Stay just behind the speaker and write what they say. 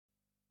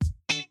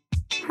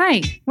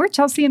Hi, we're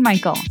Chelsea and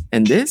Michael.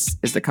 And this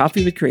is the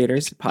Coffee with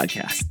Creators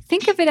podcast.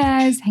 Think of it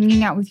as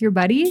hanging out with your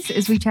buddies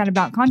as we chat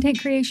about content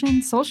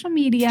creation, social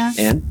media,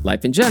 and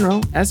life in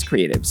general as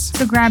creatives.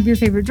 So grab your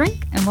favorite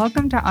drink and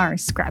welcome to our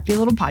scrappy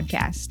little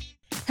podcast.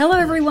 Hello,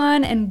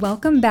 everyone, and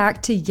welcome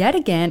back to yet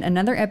again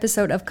another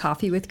episode of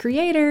Coffee with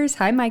Creators.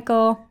 Hi,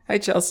 Michael. Hi,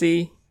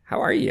 Chelsea.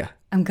 How are you?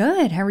 I'm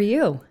good. How are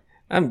you?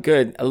 I'm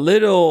good. A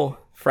little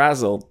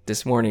frazzled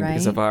this morning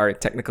because of our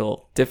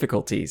technical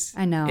difficulties.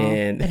 I know.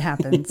 And it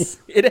happens.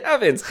 It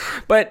happens.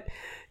 But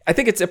I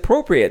think it's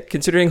appropriate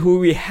considering who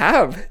we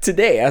have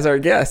today as our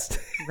guest.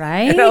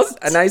 Right?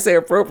 and I say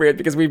appropriate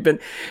because we've been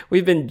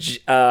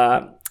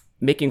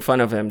making fun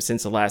of him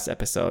since the last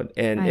episode,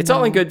 and it's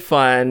all in good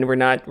fun. We're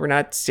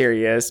not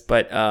serious,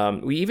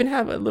 but we even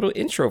have a little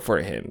intro for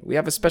him. We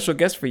have a special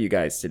guest for you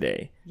guys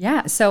today.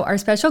 Yeah, so our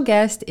special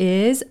guest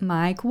is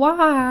Mike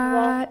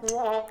Watt.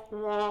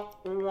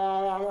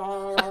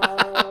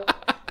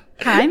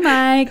 Hi,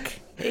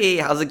 Mike. Hey,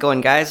 how's it going,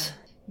 guys?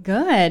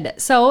 Good.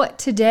 So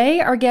today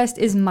our guest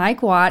is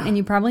Mike Watt, and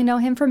you probably know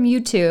him from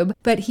YouTube,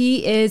 but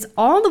he is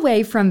all the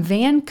way from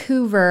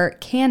Vancouver,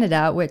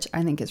 Canada, which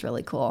I think is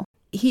really cool.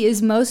 He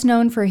is most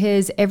known for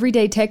his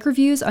everyday tech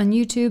reviews on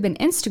YouTube and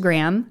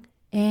Instagram.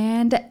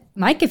 And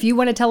Mike, if you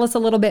want to tell us a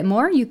little bit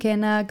more, you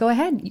can go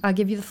ahead. I'll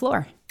give you the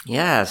floor.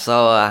 Yeah,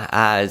 so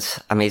it's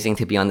amazing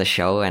to be on the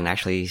show and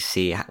actually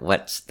see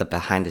what the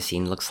behind the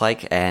scene looks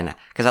like. And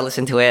because I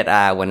listen to it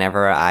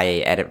whenever I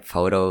edit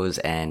photos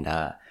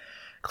and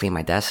clean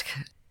my desk.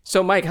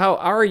 So, Mike, how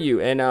are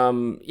you? And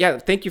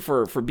thank you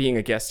for being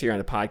a guest here on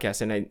the podcast.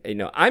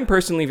 And I'm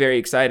personally very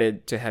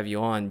excited to have you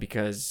on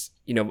because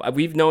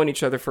we've known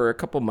each other for a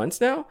couple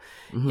months now,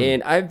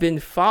 and I've been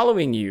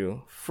following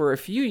you for a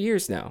few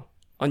years now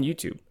on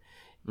YouTube.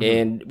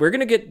 And we're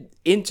gonna get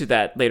into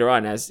that later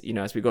on as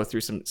we go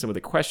through some of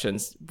the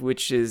questions,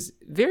 which is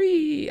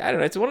very, I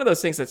don't know, it's one of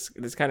those things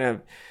that's kind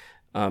of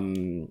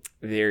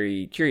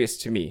very curious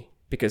to me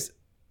because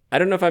I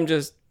don't know if I'm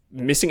just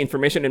missing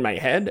information in my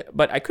head,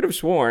 but I could have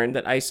sworn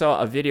that I saw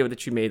a video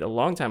that you made a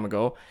long time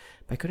ago,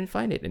 but I couldn't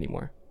find it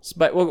anymore.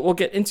 But we'll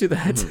get into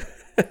that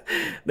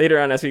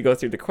later on as we go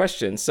through the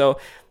questions. So,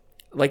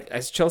 like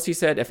as Chelsea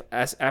said,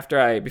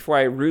 before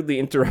I rudely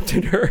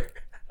interrupted her,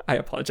 I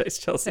apologize,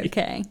 Chelsea.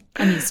 Okay,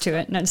 I'm used to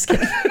it. No, just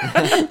kidding.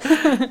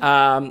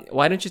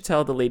 Why don't you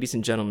tell the ladies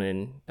and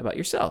gentlemen about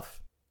yourself?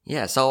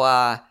 Yeah, so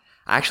I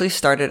actually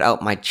started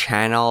out my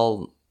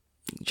channel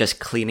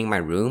just cleaning my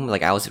room.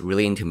 Like I was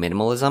really into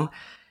minimalism.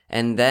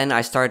 And then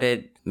I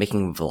started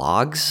making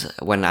vlogs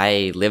when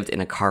I lived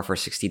in a car for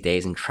 60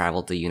 days and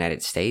traveled to the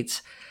United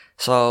States.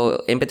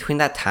 So in between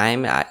that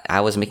time,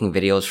 I was making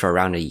videos for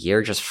around a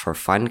year just for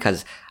fun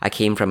because I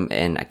came from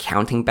an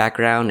accounting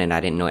background and I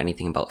didn't know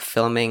anything about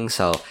filming.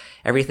 So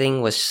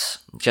everything was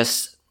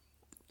just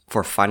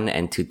for fun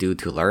and to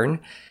learn.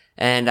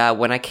 And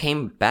when I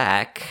came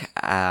back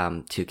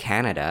to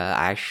Canada,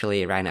 I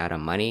actually ran out of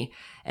money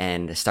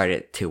and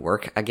started to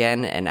work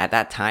again. And at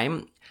that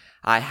time,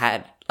 I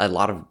had a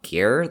lot of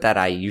gear that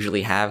I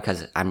usually have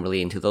because I'm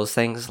really into those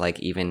things. Like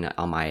even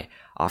on my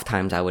off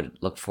times, I would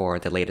look for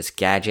the latest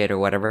gadget or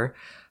whatever.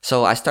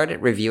 So I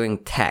started reviewing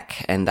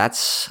tech, and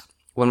that's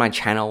when my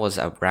channel was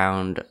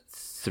around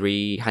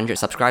 300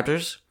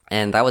 subscribers,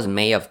 and that was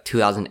May of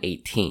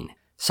 2018.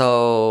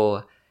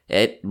 So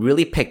it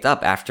really picked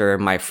up after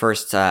my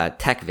first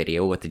tech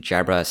video with the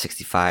Jabra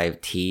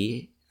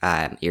 65T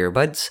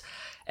earbuds.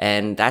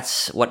 And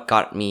that's what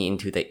got me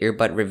into the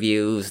earbud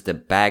reviews, the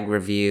bag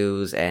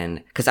reviews,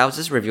 and because I was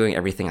just reviewing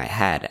everything I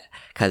had.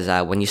 Because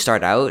when you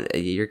start out,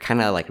 you're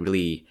kind of like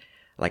really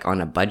like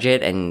on a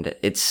budget, and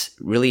it's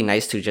really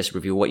nice to just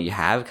review what you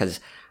have because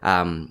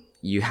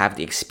you have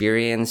the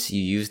experience,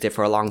 you used it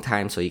for a long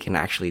time, so you can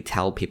actually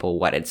tell people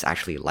what it's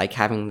actually like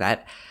having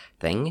that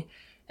thing.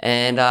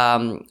 And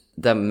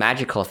the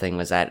magical thing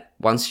was that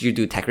once you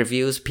do tech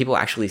reviews, people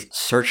actually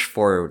search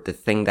for the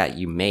thing that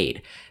you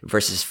made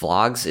versus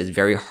vlogs is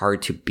very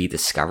hard to be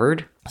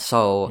discovered.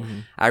 So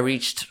I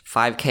reached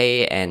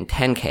 5K and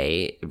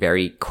 10K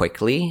very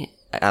quickly.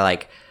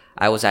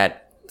 I was at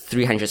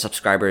 300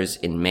 subscribers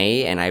in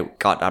May and I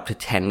got up to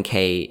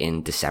 10K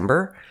in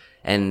December.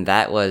 And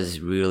that was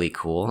really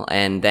cool.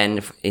 And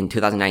then in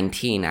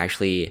 2019, I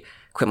actually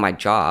quit my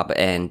job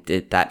and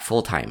did that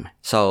full time.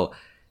 So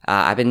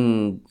I've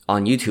been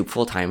on YouTube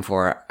full time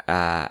for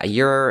a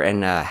year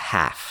and a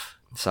half.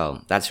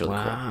 So that's really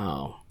cool.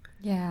 Wow.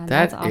 Yeah,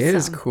 that's awesome. That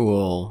is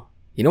cool.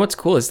 You know what's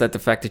cool is that the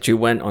fact that you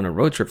went on a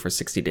road trip for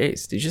 60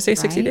 days. Did you say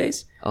 60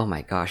 days? Oh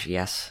my gosh,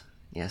 yes.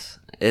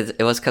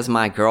 It was because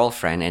my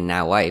girlfriend and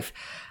now wife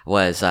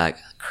was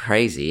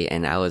crazy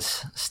and I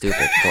was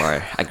stupid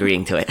for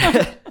agreeing to it.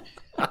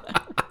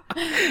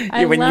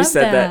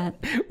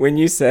 When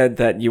you said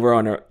that you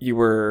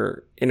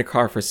were in a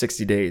car for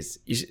 60 days,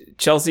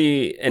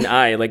 Chelsea and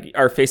I, like,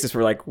 our faces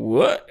were like,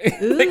 what?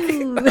 Like,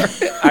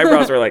 our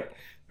eyebrows were like,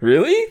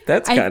 really?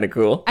 That's kind of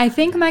cool. I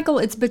think, Michael,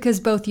 it's because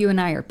both you and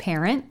I are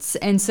parents.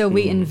 And so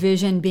we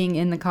envision being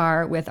in the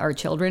car with our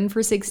children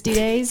for 60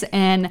 days.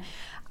 And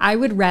I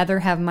would rather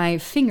have my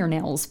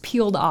fingernails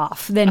peeled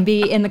off than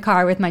be in the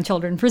car with my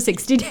children for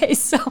 60 days.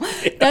 So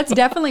that's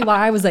definitely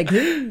why I was like,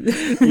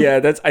 yeah,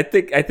 I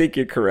think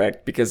you're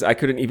correct, because I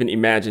couldn't even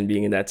imagine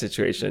being in that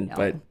situation. No.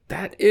 But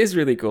that is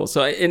really cool.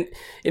 So in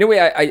a way,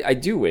 I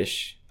do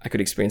wish I could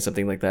experience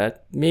something like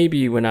that.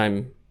 Maybe when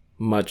I'm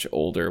much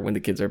older, when the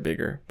kids are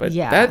bigger. But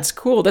yeah, that's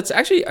cool. That's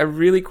actually a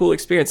really cool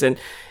experience. And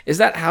is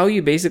that how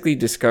you basically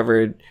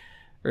discovered,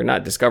 or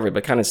not discovered,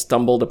 but kind of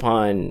stumbled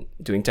upon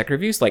doing tech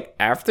reviews? Like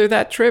after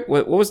that trip,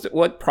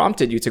 what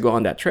prompted you to go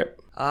on that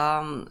trip?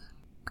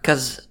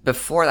 Because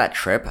before that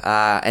trip,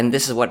 and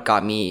this is what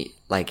got me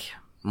like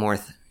more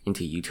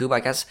into YouTube, I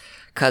guess.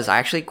 Because I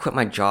actually quit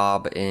my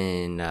job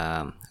in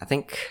I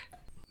think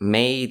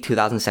May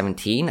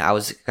 2017. I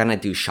was gonna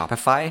do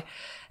Shopify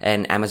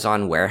and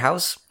Amazon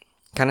warehouse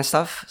kind of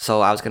stuff. So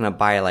I was gonna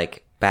buy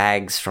like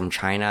bags from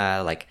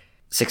China, like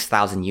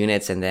 6,000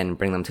 units, and then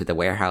bring them to the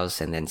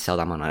warehouse and then sell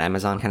them on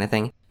Amazon kind of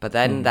thing. But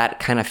then that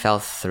kind of fell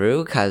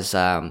through because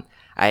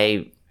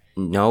I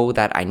know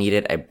that I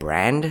needed a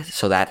brand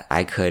so that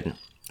I could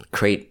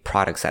create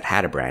products that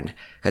had a brand,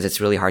 because it's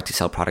really hard to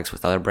sell products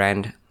without a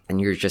brand, and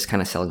you're just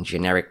kind of selling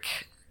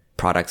generic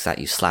products that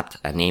you slapped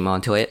a name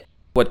onto it.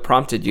 What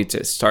prompted you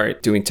to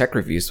start doing tech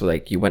reviews?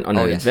 Like you went on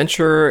an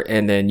adventure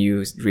and then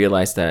you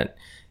realized that,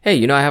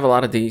 hey, I have a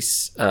lot of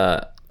these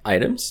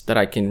items that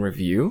I can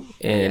review,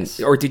 and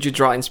or did you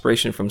draw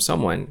inspiration from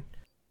someone?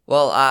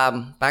 Well,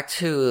 back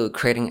to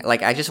creating,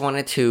 like I just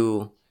wanted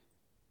to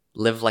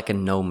live like a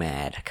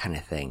nomad kind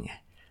of thing,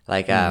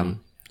 like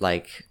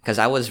because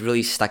I was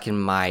really stuck in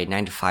my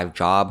 9-to-5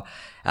 job,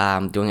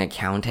 doing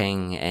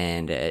accounting,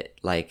 and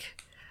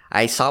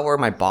I saw where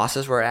my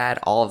bosses were at.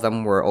 All of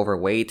them were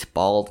overweight,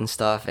 bald, and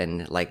stuff,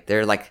 and like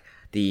they're like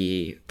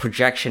the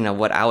projection of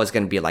what I was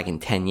going to be like in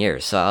 10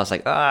 years. So I was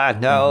like,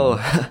 no,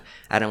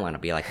 I don't want to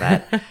be like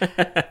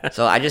that.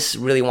 So I just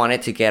really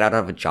wanted to get out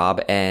of a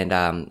job,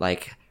 and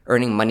like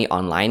earning money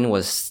online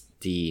was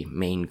the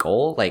main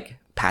goal, like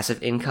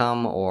passive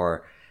income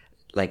or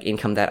like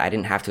income that I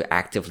didn't have to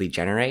actively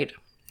generate.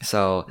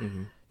 So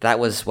that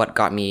was what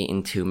got me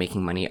into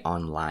making money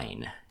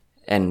online.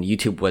 And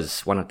YouTube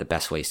was one of the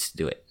best ways to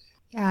do it.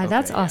 Yeah,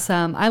 that's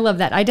awesome. I love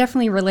that. I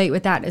definitely relate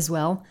with that as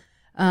well.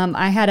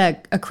 I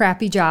had a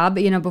crappy job,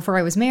 before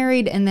I was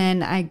married, and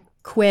then I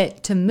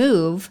quit to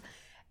move,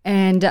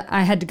 and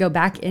I had to go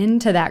back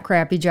into that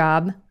crappy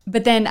job.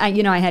 But then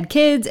I had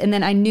kids, and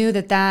then I knew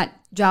that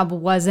job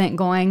wasn't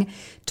going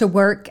to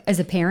work as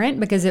a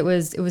parent because it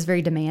was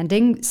very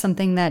demanding,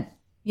 something that,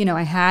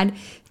 I had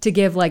to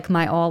give like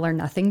my all or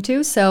nothing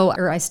to. So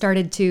I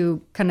started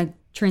to kind of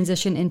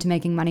transition into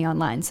making money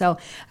online. So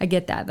I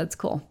get that. That's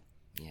cool.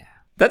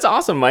 That's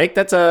awesome, Mike.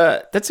 That's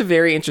a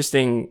very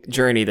interesting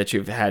journey that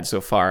you've had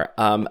so far.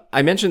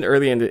 I mentioned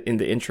early in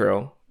the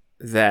intro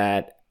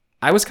that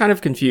I was kind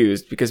of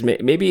confused because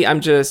maybe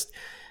I'm just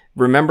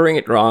remembering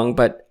it wrong,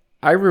 but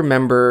I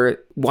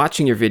remember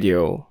watching your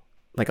video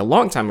like a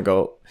long time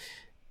ago.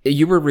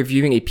 You were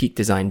reviewing a Peak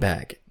Design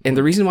bag. And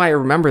the reason why I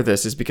remember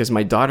this is because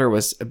my daughter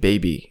was a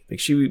baby. Like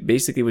she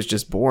basically was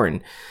just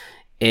born.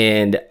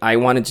 And I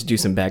wanted to do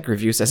some bag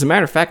reviews. As a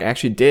matter of fact, I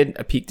actually did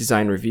a Peak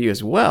Design review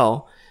as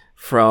well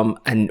from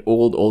an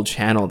old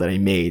channel that I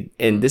made.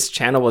 And this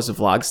channel was a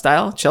vlog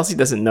style. Chelsea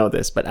doesn't know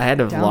this, but I had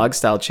a vlog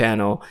style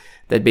channel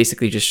that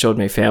basically just showed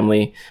my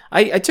family.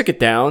 I took it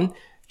down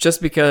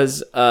just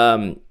because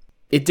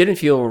it didn't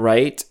feel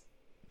right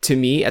to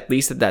me, at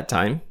least at that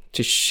time,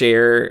 to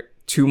share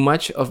too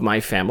much of my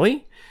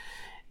family.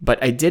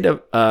 But I did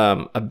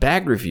a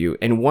bag review,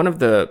 and one of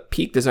the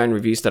Peak Design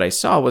reviews that I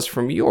saw was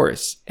from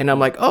yours. And I'm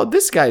like, oh,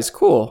 this guy's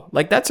cool.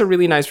 Like, that's a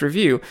really nice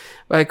review.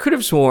 But I could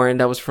have sworn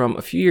that was from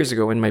a few years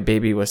ago when my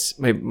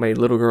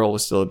little girl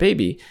was still a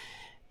baby.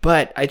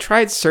 But I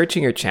tried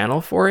searching your channel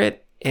for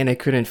it, and I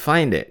couldn't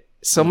find it.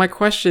 So my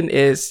question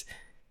is,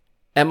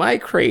 am I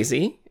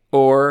crazy?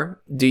 Or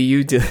do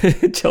you,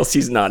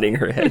 Chelsea's nodding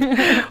her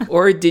head,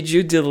 or did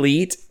you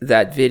delete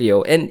that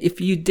video? And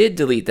if you did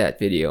delete that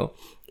video,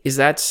 is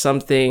that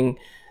something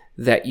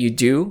that you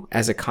do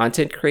as a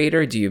content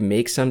creator? Do you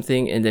make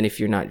something, and then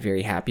if you're not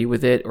very happy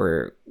with it,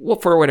 or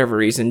for whatever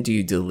reason, do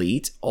you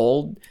delete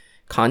old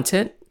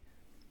content?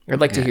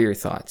 I'd like to hear your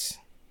thoughts.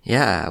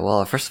 Yeah,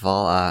 well, first of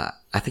all,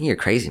 I think you're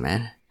crazy,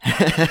 man.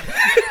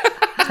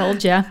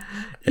 Told ya.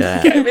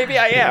 Yeah, maybe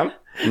I am.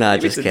 No,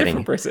 maybe just kidding.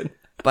 Different person.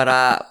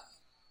 But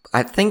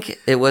I think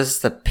it was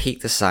the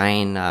Peak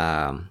Design,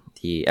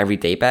 the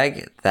everyday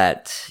bag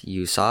that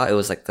you saw. It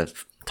was like the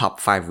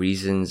top 5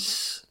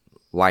 reasons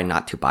why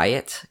not to buy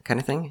it kind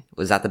of thing.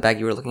 Was that the bag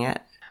you were looking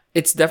at?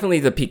 It's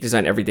definitely the Peak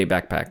Design everyday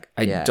backpack.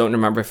 I don't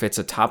remember if it's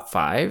a top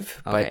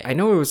 5, but I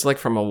know it was like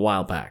from a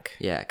while back.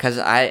 Yeah, because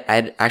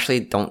I actually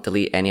don't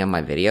delete any of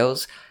my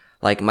videos.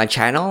 Like my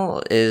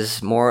channel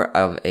is more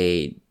of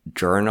a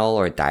journal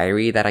or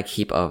diary that I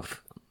keep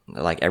of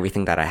like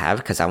everything that I have,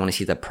 because I want to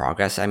see the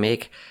progress I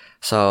make.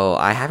 So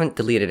I haven't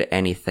deleted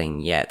anything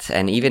yet.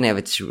 And even if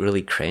it's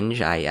really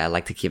cringe, I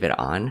like to keep it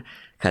on.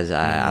 Because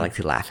I like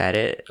to laugh at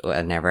it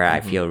whenever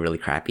I feel really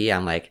crappy.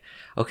 I'm like,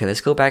 okay,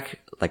 let's go back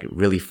like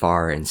really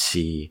far and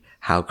see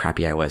how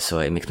crappy I was. So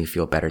it makes me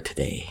feel better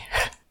today.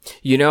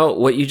 You know,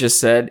 what you just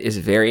said is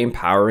very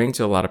empowering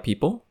to a lot of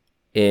people,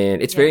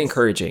 and it's very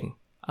encouraging.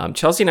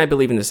 Chelsea and I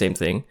believe in the same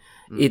thing.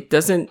 It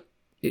doesn't,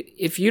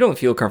 if you don't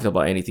feel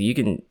comfortable about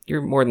anything,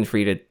 you're more than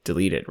free to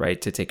delete it,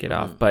 right? To take it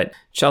off. But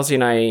Chelsea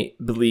and I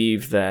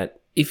believe that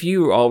if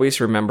you always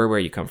remember where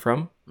you come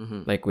from,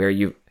 like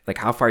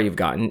how far you've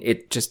gotten,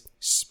 it just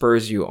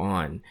spurs you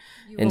on.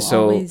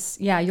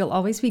 You'll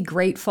always be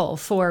grateful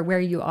for where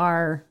you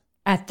are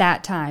at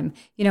that time.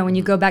 You know, when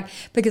you go back,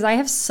 because I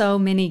have so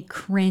many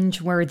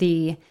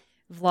cringeworthy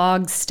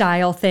vlog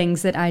style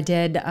things that I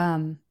did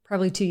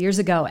probably 2 years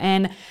ago.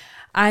 And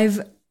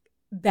I've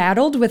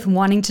battled with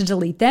wanting to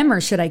delete them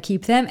or should I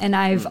keep them? And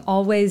I've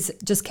always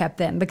just kept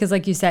them because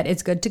like you said,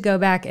 it's good to go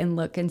back and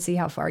look and see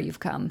how far you've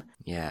come.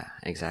 Yeah,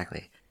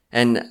 exactly.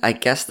 And I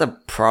guess the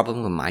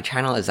problem with my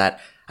channel is that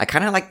I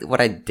kind of like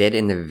what I did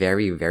in the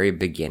very, very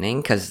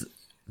beginning because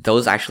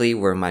those actually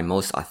were my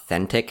most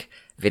authentic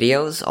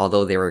videos,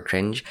 although they were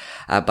cringe.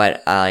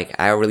 But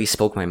I really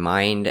spoke my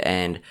mind,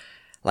 and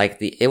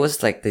it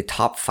was like the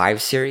top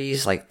 5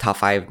 series, like top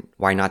 5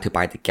 why not to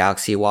buy the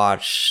Galaxy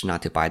Watch,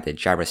 not to buy the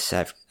Jabra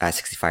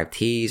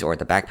 65Ts or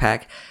the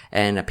backpack.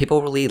 And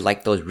people really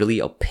like those really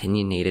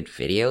opinionated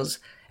videos.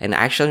 And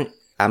actually,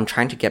 I'm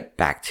trying to get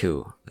back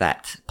to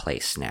that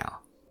place now.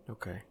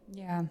 Okay.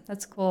 Yeah,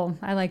 that's cool.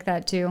 I like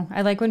that too.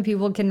 I like when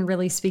people can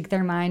really speak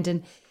their mind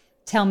and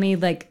tell me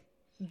the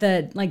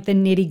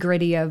nitty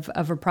gritty of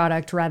a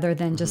product rather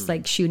than just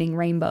like shooting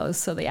rainbows.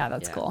 So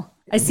that's cool.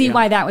 I see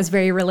why that was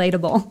very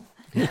relatable.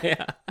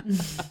 Yeah.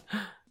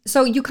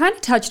 So you kind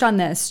of touched on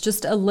this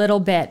just a little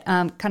bit,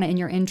 kind of in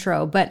your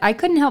intro, but I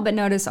couldn't help but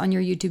notice on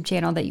your YouTube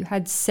channel that you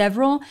had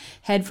several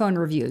headphone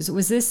reviews.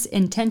 Was this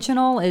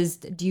intentional?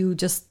 Do you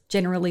just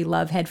generally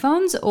love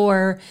headphones,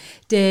 or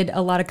did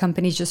a lot of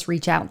companies just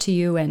reach out to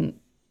you and,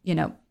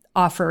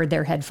 offer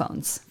their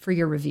headphones for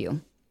your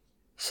review?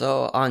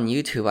 So on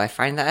YouTube, I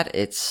find that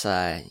it's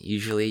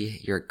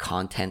usually your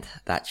content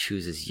that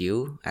chooses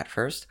you at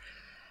first.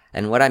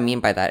 And what I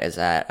mean by that is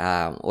that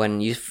when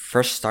you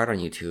first start on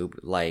YouTube,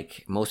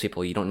 like most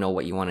people, you don't know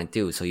what you want to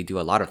do. So you do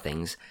a lot of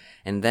things.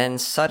 And then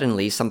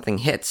suddenly something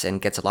hits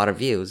and gets a lot of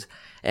views.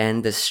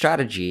 And the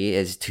strategy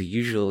is to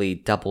usually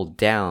double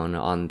down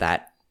on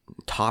that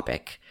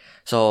topic.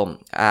 So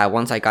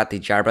once I got the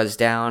Jabras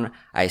down,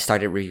 I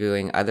started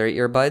reviewing other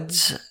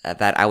earbuds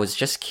that I was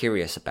just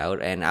curious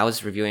about. And I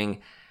was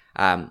reviewing...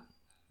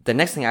 the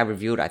next thing I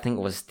reviewed, I think,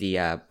 was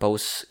the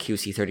Bose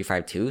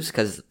QC35-2s,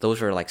 because those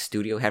are like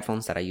studio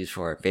headphones that I use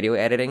for video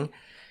editing.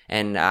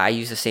 And I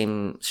use the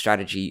same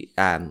strategy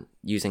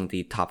using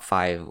the top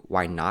 5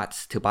 why not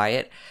to buy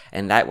it.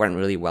 And that went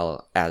really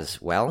well as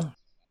well.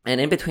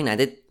 And in between, I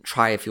did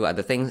try a few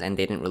other things and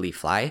they didn't really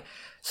fly.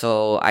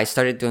 So I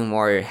started doing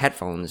more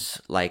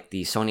headphones like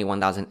the Sony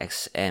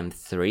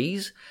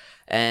 1000XM3s.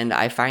 And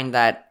I find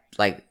that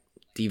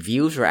the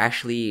views were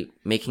actually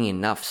making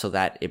enough so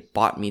that it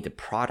bought me the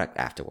product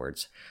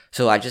afterwards.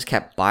 So I just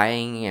kept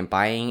buying and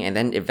buying. And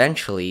then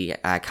eventually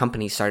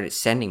companies started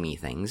sending me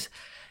things.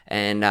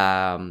 And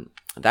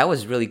that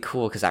was really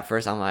cool because at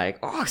first I'm like,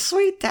 oh,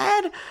 sweet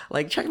dad,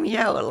 check me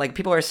out.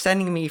 People are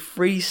sending me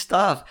free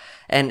stuff.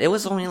 And it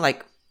was only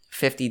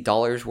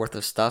 $50 worth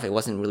of stuff. It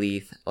wasn't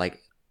really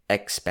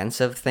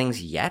expensive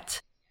things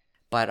yet.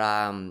 But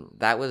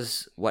that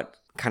was what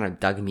kind of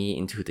dug me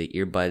into the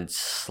earbuds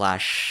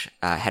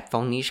 /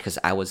 headphone niche because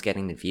I was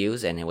getting the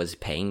views and it was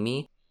paying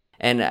me.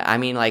 And I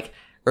mean,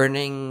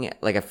 earning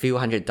a few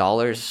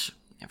 $100s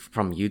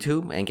from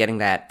YouTube and getting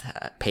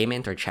that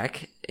payment or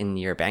check in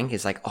your bank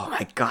is oh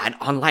my God,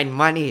 online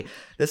money.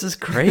 This is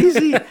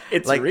crazy.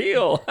 It's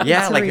real.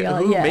 Yeah, it's real,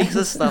 who makes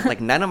this stuff?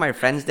 None of my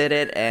friends did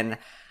it. And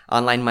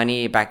online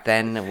money back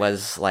then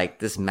was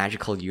this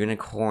magical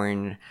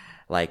unicorn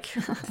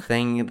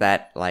thing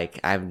that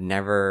I've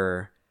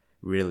never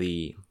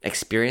really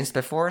experienced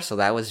before, so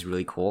that was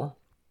really cool.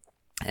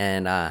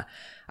 And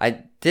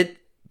I did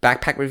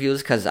backpack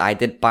reviews because I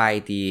did buy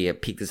the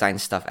Peak Design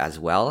stuff as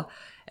well,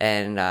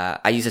 and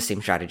I used the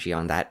same strategy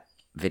on that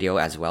video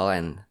as well,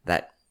 and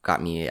that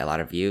got me a lot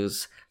of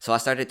views. So I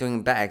started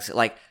doing bags,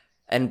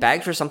 and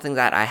bags were something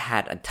that I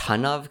had a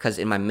ton of because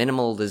in my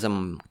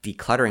minimalism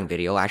decluttering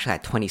video, I actually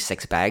had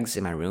 26 bags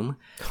in my room.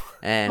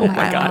 And oh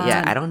my God.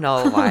 Yeah, I don't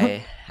know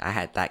why I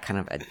had that kind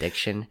of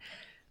addiction.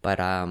 But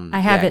I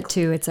have it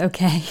too. It's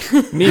okay.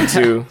 Me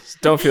too.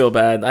 Don't feel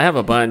bad. I have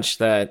a bunch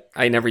that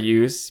I never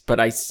use, but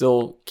I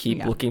still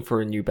keep looking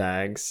for new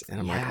bags.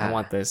 And I'm I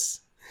want this.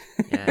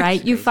 Yeah,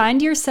 right? You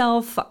find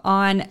yourself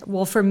on,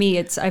 for me,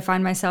 I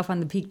find myself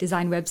on the Peak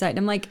Design website. And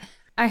I'm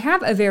I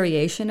have a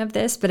variation of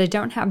this, but I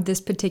don't have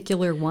this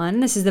particular one.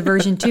 This is the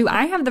version 2.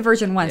 I have the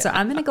version 1. So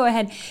I'm going to go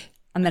ahead.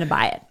 I'm going to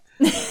buy it.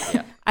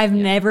 I've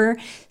never.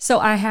 So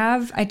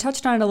I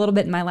touched on it a little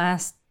bit in my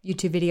last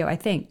YouTube video, I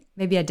think.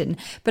 Maybe I didn't.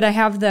 But I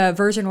have the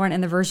version 1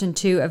 and the version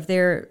 2 of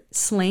their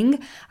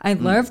sling. I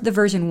love the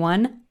version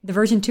 1. The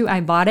version 2, I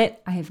bought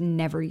it. I have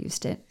never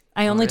used it.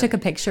 I only took a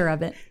picture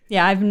of it.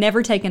 Yeah, I've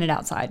never taken it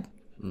outside.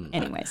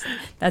 Anyways,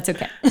 that's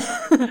okay.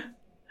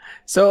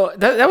 So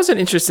that was an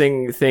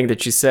interesting thing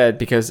that you said,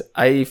 because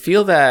I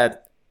feel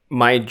that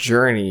my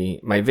journey,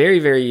 my very,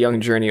 very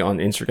young journey on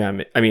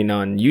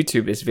on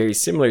YouTube is very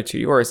similar to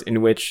yours,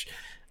 in which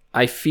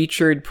I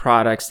featured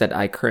products that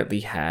I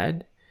currently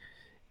had.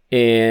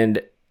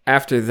 And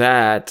after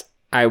that,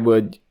 I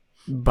would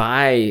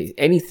buy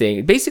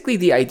anything. Basically,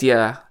 the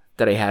idea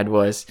that I had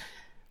was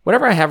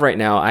whatever I have right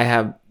now, I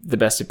have the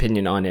best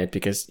opinion on it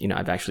because,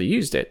 I've actually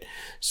used it.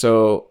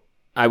 So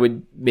I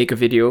would make a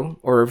video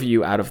or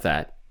review out of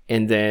that.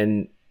 And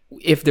then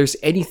if there's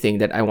anything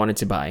that I wanted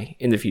to buy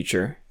in the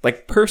future,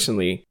 like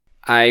personally,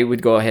 I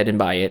would go ahead and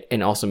buy it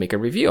and also make a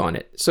review on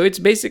it. So it's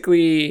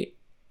basically,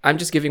 I'm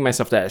just giving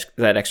myself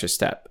that extra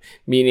step,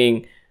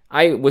 meaning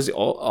I was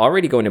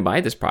already going to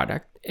buy this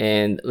product,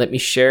 and let me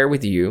share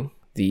with you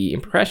the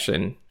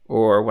impression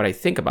or what I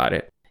think about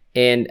it.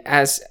 And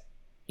as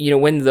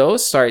when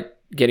those start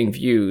getting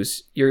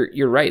views,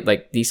 you're right.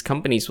 Like, these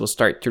companies will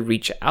start to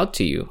reach out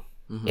to you,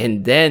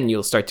 and then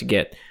you'll start to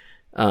get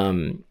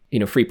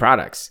free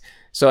products.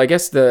 So I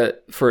guess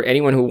for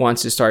anyone who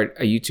wants to start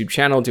a YouTube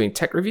channel doing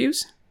tech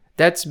reviews,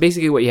 that's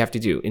basically what you have to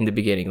do in the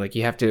beginning. Like,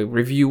 you have to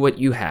review what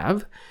you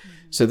have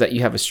so that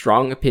you have a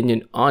strong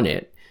opinion on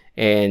it,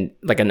 and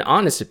like an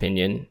honest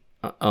opinion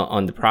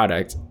on the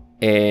product.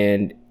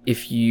 And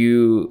if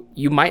you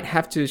might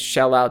have to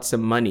shell out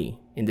some money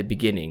in the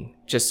beginning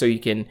just so you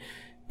can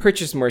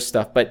purchase more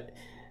stuff. But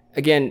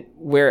again,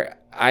 where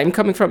I'm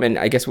coming from, and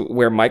I guess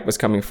where Mike was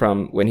coming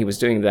from when he was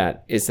doing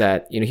that, is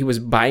that he was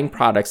buying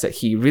products that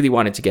he really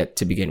wanted to get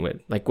to begin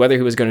with, like whether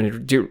he was going to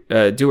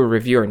do a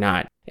review or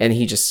not, and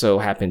he just so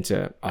happened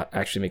to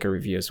actually make a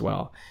review as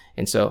well.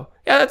 And so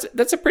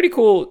that's a pretty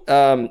cool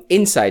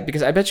insight,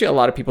 because I bet you a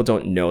lot of people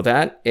don't know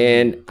that,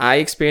 and I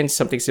experienced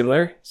something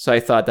similar. So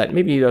I thought that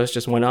maybe that was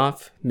just one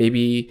off,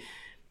 maybe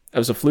it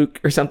was a fluke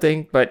or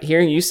something. But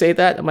hearing you say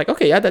that, I'm like,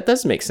 okay, yeah, that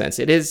does make sense.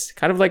 It is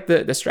kind of like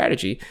the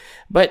strategy.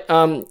 But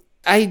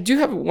I do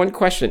have one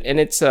question, and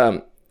it's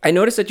I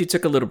noticed that you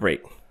took a little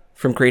break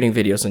from creating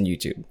videos on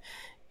YouTube,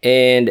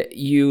 and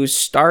you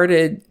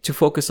started to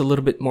focus a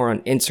little bit more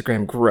on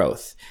Instagram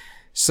growth.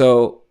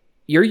 So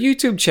your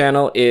YouTube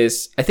channel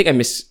is, I think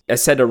I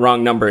said a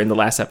wrong number in the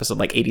last episode,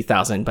 like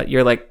 80,000, but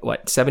you're like,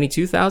 what,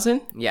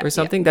 72,000 or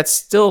something? Yeah. That's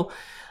still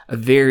a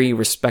very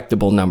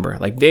respectable number,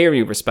 like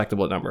very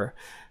respectable number.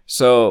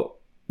 So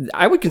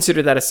I would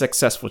consider that a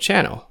successful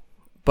channel.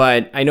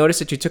 But I noticed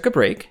that you took a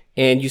break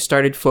and you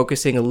started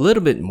focusing a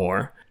little bit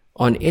more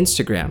on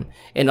Instagram.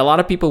 And a lot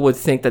of people would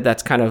think that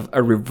that's kind of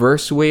a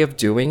reverse way of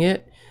doing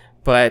it.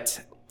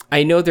 But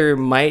I know there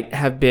might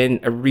have been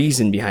a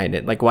reason behind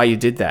it, like why you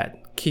did that.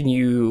 Can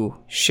you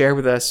share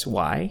with us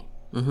why?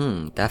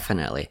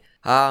 Definitely.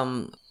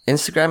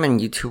 Instagram and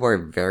YouTube are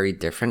very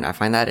different. I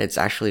find that it's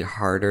actually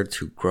harder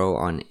to grow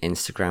on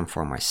Instagram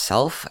for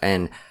myself.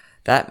 And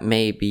that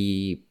may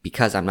be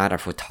because I'm not a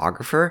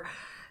photographer.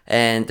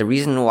 And the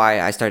reason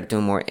why I started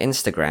doing more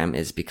Instagram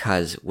is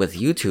because with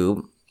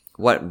YouTube,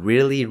 what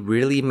really,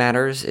 really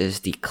matters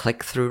is the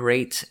click-through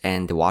rate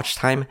and the watch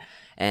time.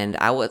 And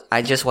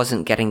I just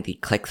wasn't getting the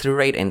click-through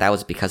rate, and that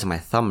was because of my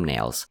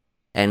thumbnails.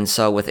 And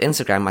so with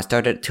Instagram, I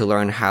started to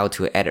learn how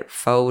to edit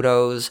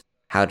photos,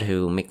 how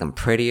to make them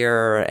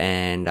prettier,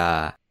 and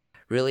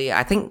really,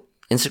 I think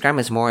Instagram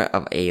is more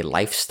of a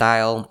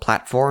lifestyle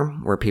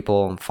platform where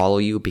people follow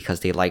you because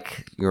they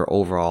like your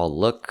overall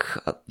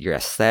look, your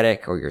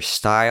aesthetic, or your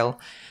style.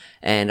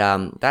 And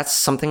that's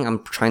something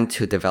I'm trying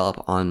to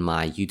develop on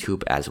my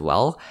YouTube as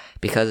well,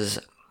 because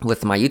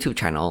with my YouTube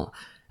channel,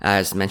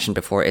 as mentioned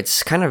before,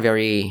 it's kind of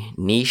very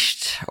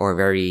niched or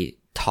very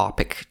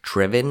topic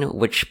driven,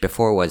 which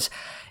before was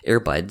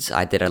earbuds.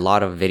 I did a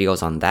lot of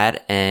videos on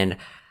that, and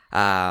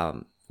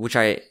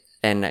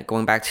and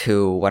going back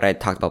to what I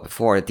talked about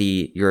before,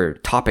 your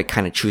topic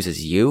kind of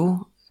chooses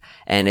you,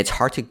 and it's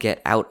hard to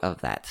get out of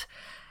that.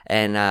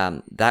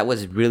 And that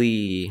was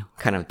really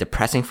kind of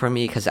depressing for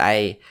me, because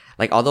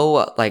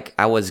although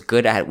I was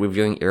good at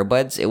reviewing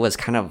earbuds, it was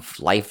kind of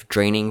life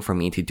draining for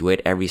me to do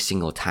it every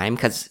single time.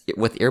 Because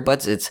with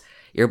earbuds, it's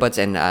earbuds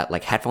and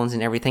headphones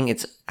and everything,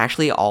 it's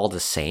actually all the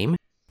same.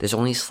 There's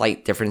only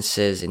slight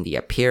differences in the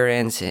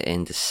appearance,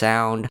 in the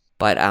sound.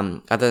 But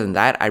other than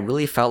that, I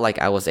really felt like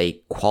I was a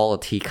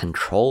quality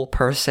control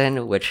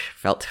person, which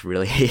felt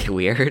really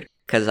weird,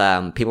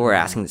 because people were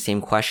asking the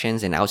same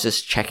questions and I was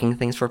just checking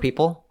things for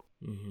people.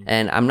 Mm-hmm.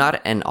 And I'm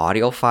not an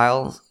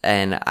audiophile,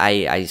 and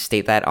I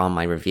state that on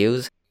my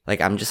reviews. Like,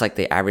 I'm just like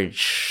the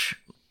average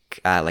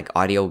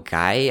audio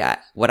guy.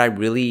 What I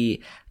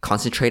really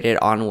concentrated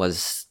on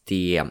was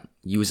the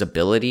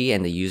usability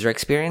and the user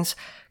experience,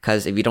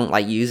 because if you don't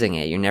like using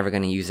it, you're never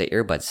going to use the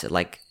earbuds.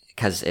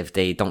 Because if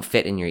they don't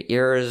fit in your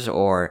ears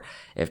or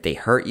if they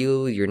hurt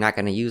you, you're not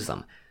going to use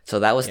them. So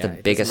that was the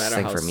biggest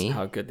thing for me.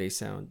 How good they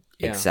sound.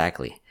 Yeah.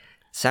 Exactly.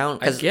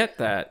 Sound. I get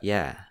that.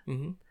 Yeah.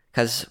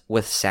 Because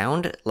with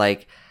sound,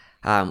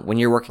 when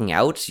you're working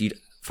out,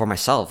 for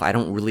myself, I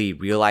don't really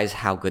realize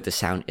how good the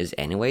sound is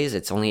anyways.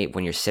 It's only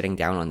when you're sitting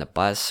down on the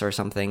bus or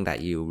something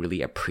that you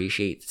really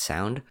appreciate the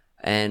sound.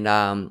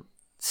 And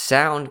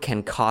sound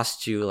can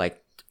cost you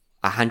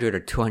 $100 or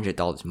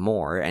 $200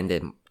 more, and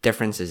the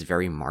difference is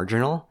very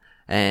marginal.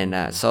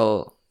 And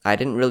so I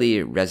didn't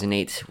really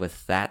resonate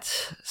with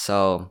that.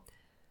 So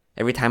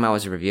every time I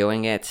was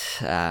reviewing it,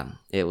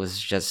 it was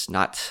just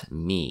not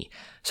me.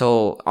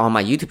 So on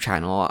my YouTube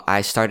channel,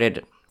 I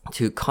started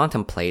to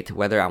contemplate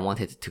whether I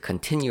wanted to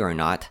continue or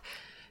not,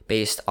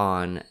 based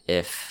on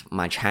if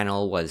my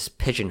channel was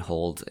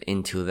pigeonholed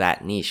into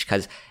that niche.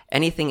 Because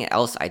anything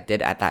else I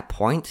did at that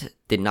point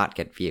did not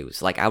get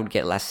views. Like I would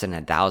get less than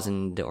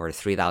 1,000 or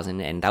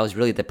 3,000, and that was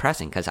really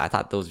depressing because I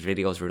thought those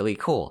videos were really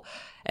cool.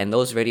 And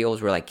those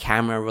videos were like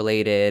camera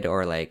related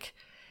or like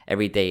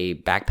everyday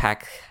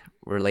backpack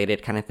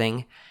related kind of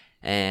thing.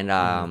 And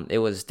it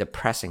was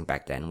depressing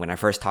back then when I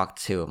first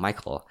talked to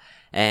Michael.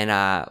 And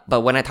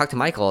but when I talked to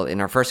Michael in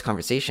our first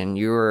conversation,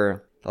 you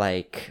were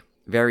like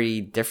very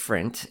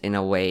different in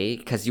a way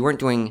because you weren't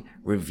doing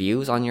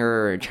reviews on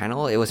your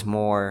channel. It was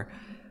more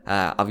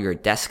of your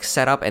desk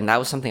setup, and that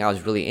was something I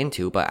was really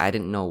into, but I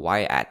didn't know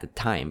why at the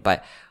time.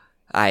 But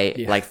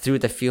like through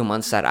the few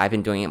months that I've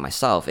been doing it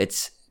myself,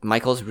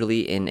 Michael's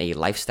really in a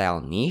lifestyle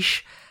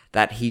niche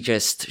that he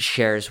just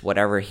shares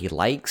whatever he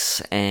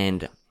likes,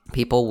 and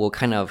people will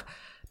kind of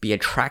be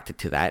attracted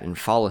to that and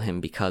follow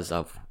him because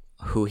of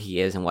who he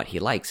is and what he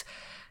likes.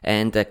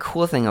 And the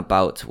cool thing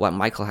about what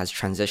Michael has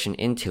transitioned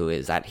into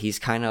is that he's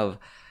kind of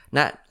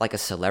not like a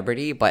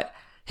celebrity, but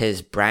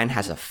his brand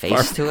has a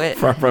face to it.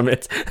 Far from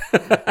it.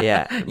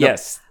 Yeah.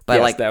 Yes.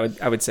 But yes,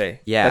 like I would say.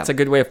 Yeah. That's a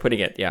good way of putting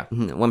it. Yeah.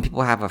 When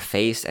people have a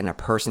face and a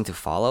person to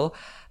follow,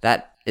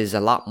 that is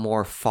a lot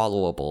more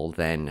followable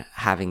than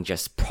having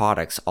just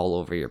products all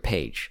over your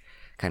page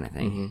kind of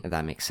thing, if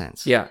that makes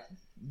sense. Yeah.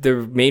 The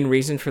main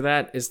reason for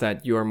that is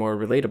that you are more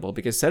relatable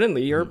because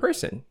suddenly you're a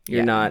person.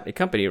 You're not a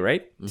company,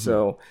 right?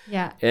 So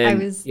Yeah,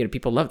 and,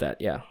 people love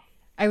that. Yeah.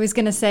 I was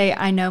going to say,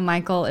 I know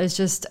Michael is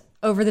just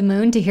over the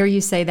moon to hear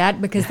you say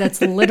that because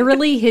that's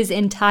literally his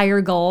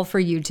entire goal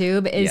for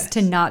YouTube is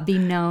to not be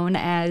known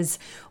as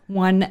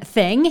one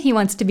thing. He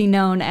wants to be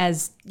known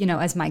as,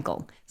 as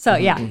Michael. So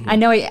I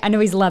know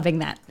he's loving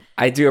that.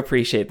 I do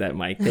appreciate that,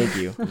 Mike. Thank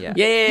you. Yeah.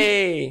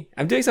 Yay!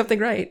 I'm doing something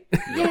right.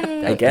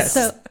 Yay. I guess.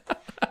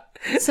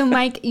 So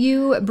Mike,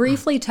 you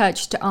briefly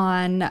touched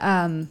on,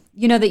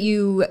 that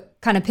you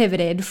kind of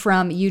pivoted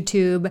from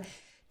YouTube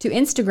to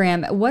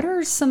Instagram. What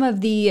are some of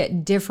the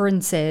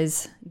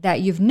differences that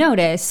you've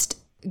noticed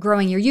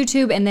growing your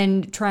YouTube and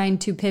then trying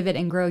to pivot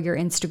and grow your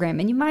Instagram?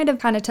 And you might have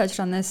kind of touched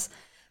on this,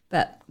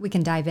 but we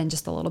can dive in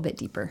just a little bit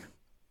deeper.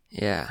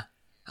 Yeah.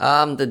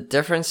 The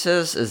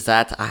differences is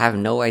that I have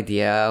no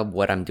idea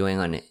what I'm doing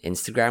on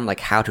Instagram,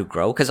 like how to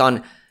grow. Because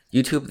on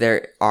YouTube,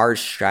 there are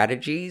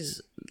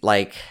strategies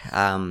like,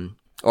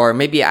 or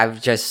maybe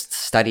I've just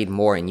studied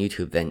more in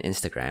YouTube than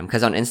Instagram.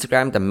 Because on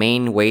Instagram, the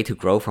main way to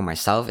grow for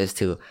myself is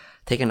to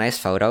take a nice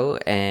photo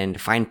and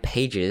find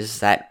pages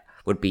that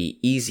would be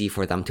easy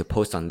for them to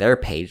post on their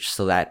page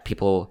so that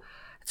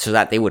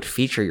they would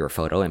feature your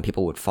photo and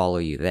people would follow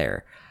you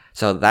there.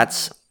 So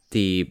that's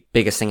the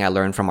biggest thing I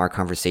learned from our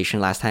conversation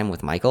last time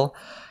with Michael.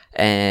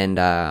 And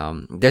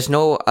there's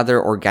no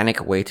other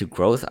organic way to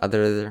growth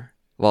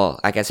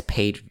I guess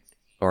paid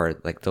or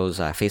like those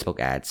Facebook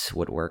ads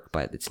would work,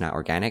 but it's not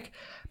organic.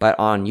 But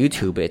on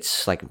YouTube,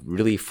 it's like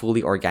really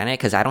fully organic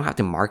because I don't have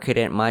to market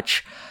it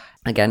much.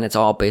 Again, it's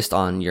all based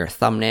on your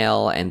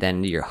thumbnail and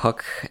then your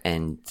hook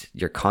and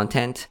your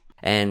content.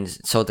 And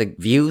so the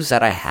views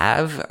that I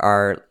have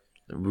are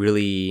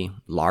really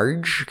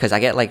large because I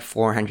get like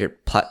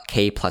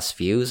 400K plus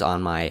views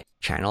on my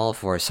channel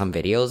for some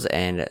videos,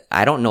 and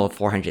I don't know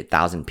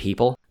 400,000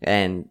 people,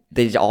 and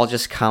they all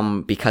just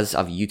come because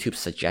of YouTube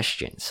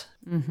suggestions.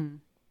 Mm-hmm.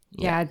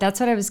 Yeah, that's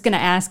what I was going to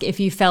ask, if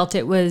you felt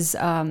it was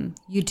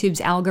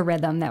YouTube's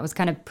algorithm that was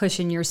kind of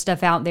pushing your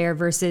stuff out there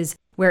versus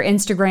where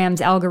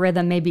Instagram's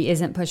algorithm maybe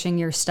isn't pushing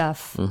your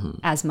stuff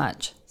as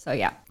much. So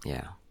yeah,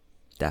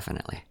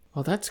 definitely.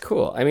 Well, that's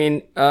cool. I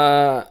mean,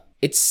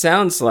 it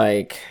sounds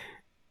like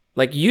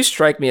you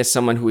strike me as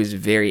someone who is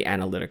very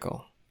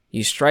analytical.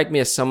 You strike me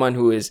as someone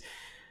who is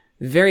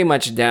very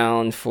much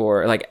down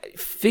for like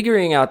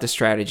figuring out the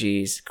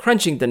strategies,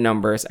 crunching the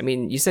numbers. I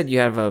mean, you said you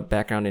have a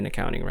background in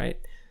accounting, right?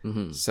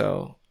 Mm-hmm.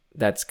 So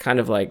that kind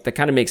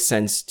of makes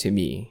sense to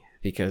me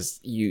because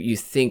you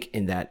think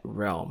in that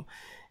realm,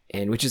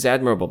 and which is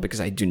admirable because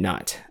I do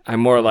not.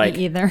 I'm more like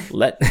me either.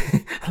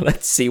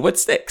 Let's see what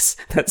sticks.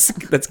 That's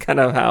kind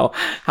of how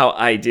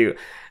I do.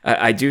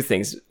 I do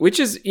things, which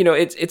is,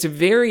 it's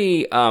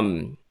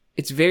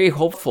very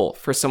hopeful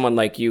for someone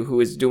like you who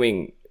is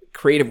doing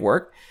creative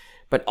work,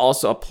 but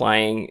also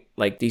applying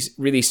like these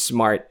really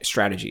smart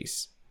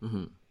strategies.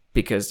 Mm-hmm.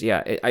 Because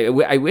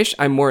I wish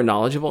I'm more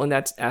knowledgeable in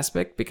that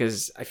aspect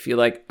because I feel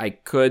like I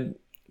could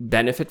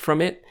benefit from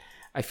it.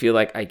 I feel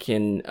like I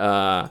can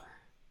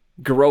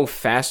grow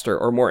faster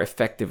or more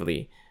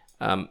effectively.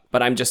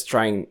 But I'm just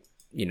trying,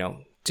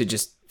 to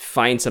just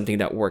find something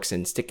that works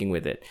and sticking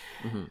with it.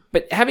 Mm-hmm.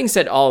 But having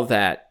said all of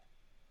that,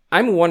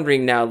 I'm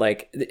wondering now,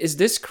 like, is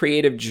this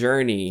creative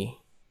journey,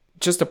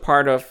 just a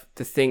part of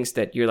the things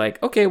that you're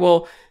like, okay,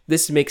 well,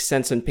 this makes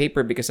sense on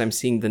paper because I'm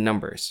seeing the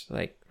numbers.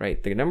 Like,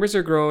 right, the numbers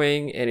are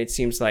growing and it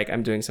seems like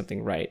I'm doing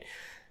something right.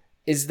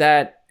 Is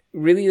that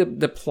really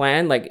the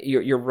plan, like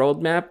your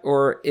roadmap,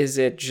 or is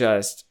it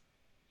just,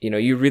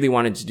 you really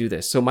wanted to do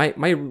this? So my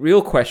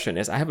real question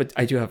is,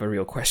 I do have a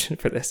real question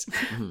for this.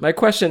 My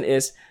question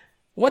is,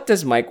 what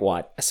does Mike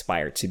Watt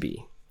aspire to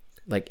be?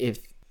 Like, if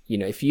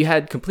you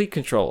had complete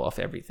control of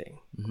everything,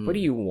 what do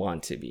you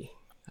want to be?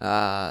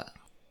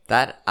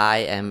 That I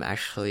am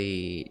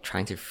actually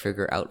trying to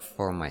figure out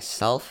for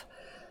myself.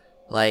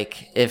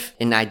 Like, if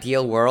in an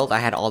ideal world I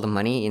had all the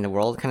money in the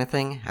world kind of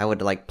thing, I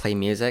would like play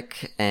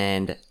music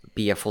and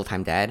be a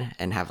full-time dad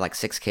and have like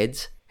 6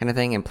 kids kind of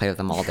thing and play with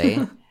them all day.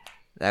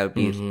 That would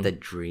be the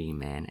dream,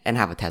 man. And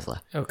have a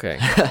Tesla. Okay.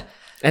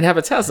 And have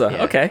a Tesla.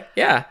 Yeah. Okay.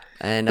 Yeah.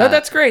 And no,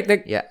 that's great.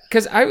 yeah.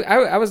 Because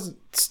I was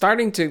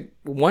starting to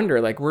wonder,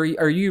 like,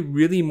 are you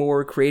really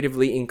more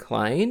creatively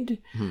inclined,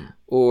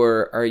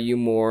 or are you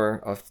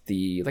more of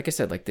the, like I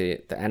said, like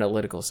the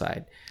analytical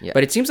side? Yeah.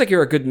 But it seems like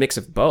you're a good mix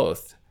of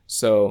both.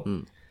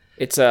 So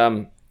it's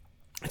a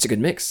good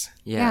mix.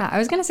 Yeah, I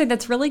was going to say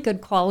that's really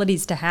good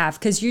qualities to have,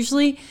 because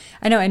usually,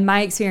 I know in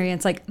my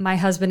experience, like my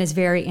husband is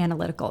very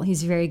analytical.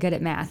 He's very good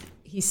at math.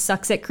 He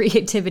sucks at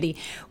creativity,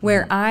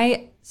 where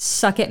I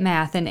suck at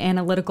math and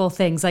analytical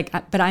things,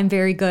 but I'm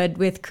very good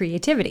with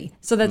creativity.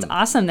 So that's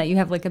awesome that you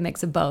have like a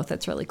mix of both.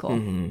 That's really cool.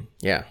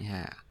 Yeah.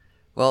 Yeah.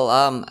 Well,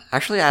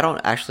 actually, I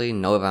don't actually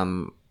know if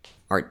I'm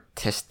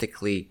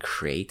artistically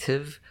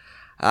creative.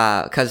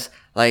 Because,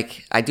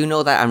 like, I do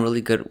know that I'm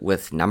really good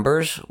with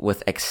numbers,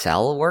 with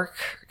Excel work,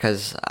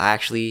 because I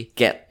actually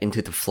get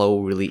into the flow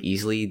really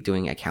easily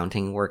doing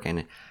accounting work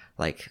and,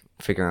 like,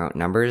 figuring out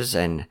numbers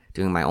and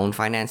doing my own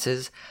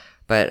finances.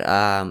 But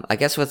I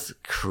guess with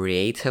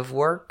creative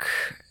work,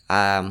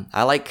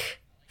 I like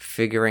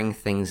figuring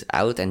things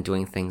out and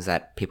doing things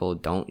that people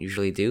don't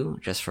usually do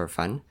just for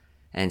fun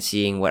and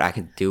seeing what I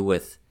could do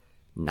with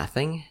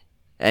nothing.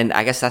 And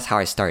I guess that's how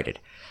I started.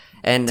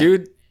 And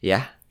Dude.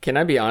 Yeah. Can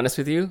I be honest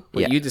with you?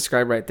 What Yeah. you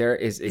described right there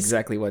is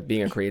exactly what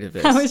being a creative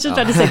is. I was just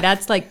about to say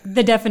that's like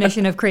the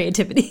definition of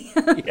creativity.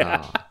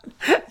 Yeah.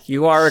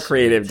 You are a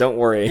creative. Don't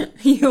worry.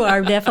 You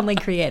are definitely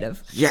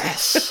creative.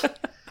 Yes.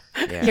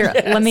 Yeah. Here,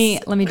 let me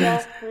do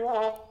this.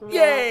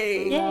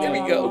 Yay! There we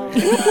go.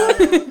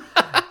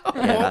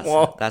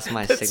 Yeah, that's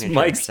my That's signature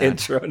Mike's sound.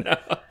 intro now.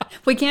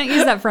 We can't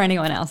use that for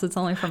anyone else. It's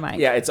only for Mike.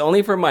 Yeah, it's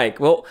only for Mike.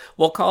 We'll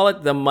call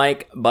it the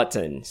Mike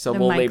button. So The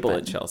we'll Mike label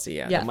button. it, Chelsea.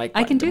 Yeah, Yeah, the Mike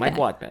I can button, do the Mike that.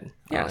 Watt button.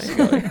 Yeah, Awesome.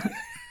 there you go.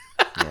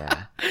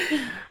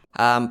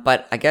 Yeah.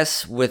 But I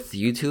guess with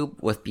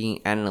YouTube, with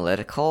being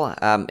analytical,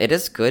 it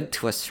is good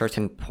to a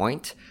certain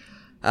point,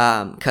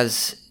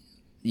 because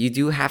you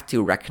do have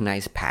to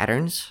recognize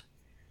patterns.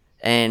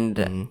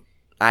 And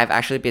I've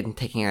actually been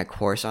taking a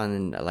course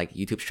on like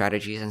YouTube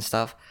strategies and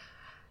stuff.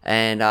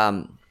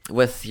 And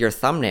with your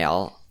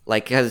thumbnail,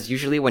 like, because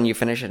usually when you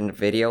finish a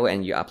video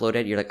and you upload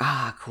it, you're like,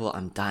 cool,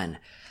 I'm done.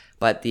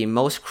 But the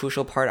most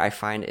crucial part I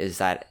find is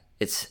that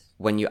it's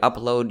when you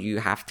upload, you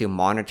have to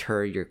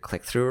monitor your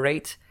click-through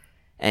rate.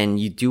 And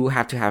you do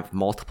have to have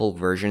multiple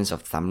versions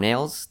of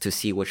thumbnails to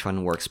see which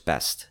one works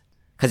best.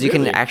 Because you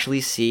can Really?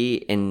 actually see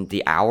in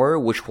the hour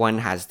which one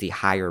has the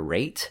higher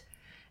rate.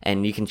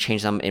 And you can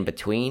change them in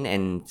between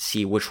and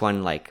see which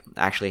one like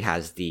actually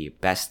has the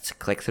best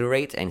click-through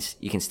rate, and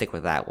you can stick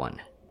with that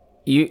one.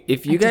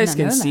 If you I did guys not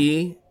can know that.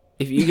 see,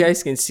 if you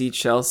guys can see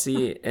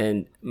Chelsea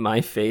and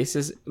our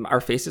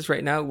faces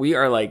right now, we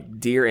are like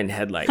deer in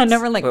headlights. I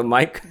never like- But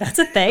Mike, That's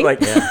a thing.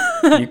 like,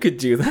 you could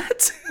do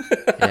that.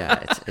 Yeah,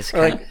 it's We're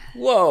kind like,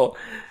 whoa,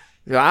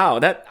 wow,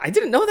 that I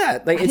didn't know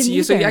that. Like, it's didn't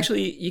you. So either.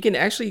 you can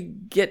actually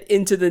get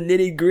into the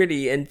nitty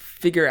gritty and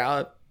figure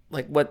out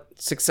like what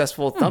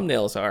successful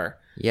thumbnails are.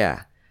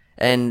 yeah.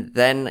 And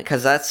then,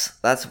 because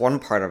that's one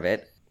part of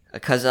it.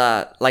 Because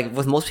like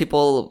with most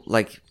people,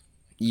 like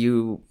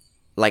you,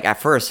 like at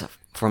first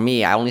for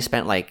me, I only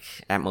spent like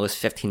at most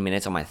 15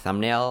 minutes on my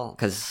thumbnail,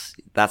 because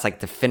that's like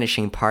the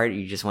finishing part.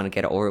 You just want to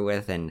get it over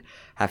with and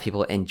have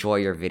people enjoy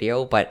your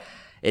video. But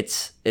it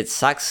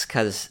sucks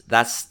because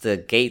that's the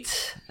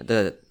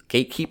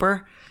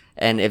gatekeeper,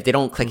 and if they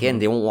don't click in,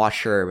 they won't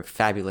watch your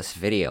fabulous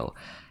video.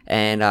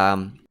 And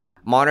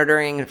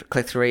monitoring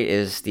click-through rate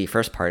is the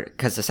first part,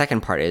 because the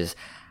second part is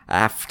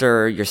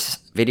after your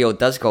video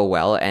does go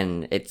well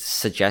and it's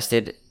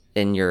suggested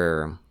in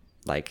your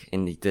like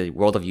in the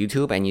world of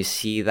YouTube, and you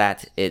see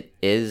that it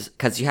is,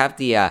 because you have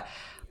the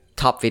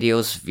top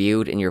videos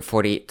viewed in your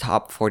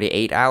top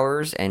 48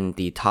 hours and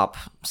the top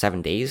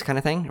 7 days kind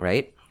of thing,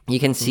 right? You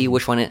can see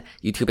which one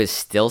YouTube is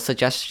still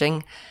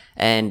suggesting,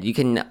 and you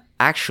can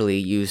actually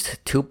use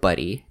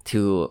TubeBuddy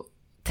to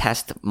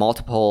test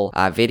multiple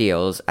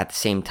videos at the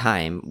same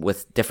time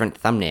with different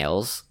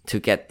thumbnails to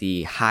get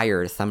the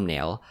higher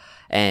thumbnail,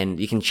 and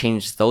you can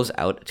change those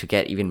out to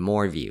get even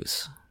more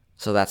views.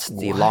 So that's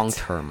the What?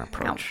 long-term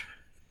approach.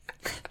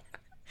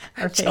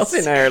 Our face. Chelsea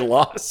and I are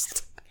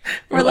lost.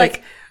 We're We're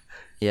like,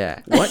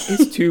 Yeah, what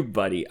is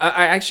TubeBuddy?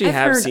 I actually I've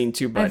have heard- seen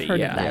TubeBuddy. I've heard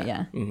Yeah. of that,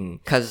 yeah.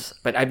 because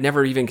But I've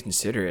never even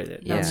considered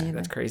it. Yeah. That's, Me neither.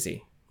 that's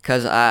crazy.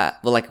 Because,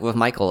 well, like with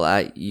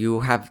Michael,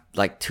 you have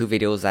like two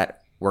videos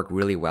that work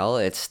really well.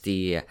 It's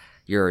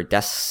your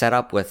desk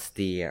setup with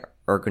the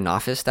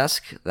ergonomist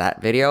desk,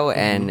 that video,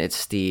 and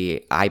it's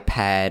the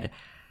iPad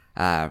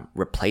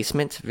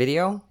replacement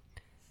video,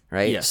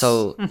 right? Yes.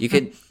 So you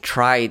could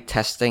try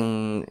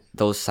testing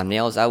those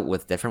thumbnails out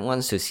with different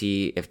ones to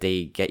see if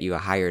they get you a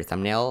higher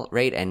thumbnail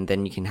rate, and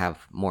then you can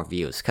have more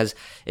views. Because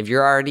if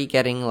you're already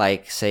getting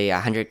like, say,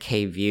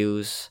 100K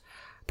views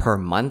per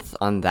month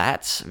on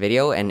that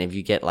video, and if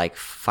you get like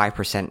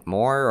 5%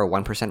 more or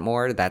 1%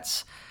 more,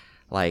 that's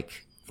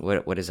like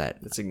what is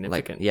that? That's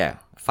significant. Like,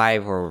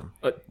 5 or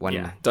 1.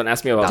 Yeah. Don't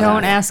ask me about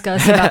Don't that. ask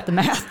us about the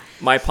math.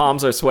 My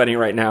palms are sweating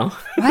right now.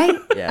 Right?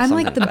 Yeah, I'm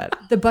like something like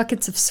that. the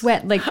buckets of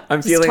sweat, like I'm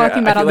just feeling. talking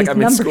about I feel all like these I'm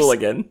numbers. in school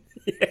again.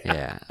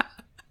 Yeah.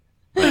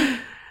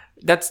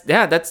 That's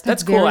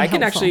cool. very I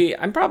can helpful. actually.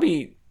 I'm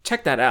probably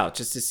check that out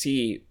just to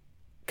see,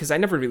 because I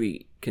never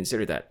really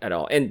considered that at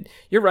all. And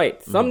you're right.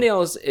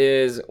 Thumbnails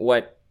is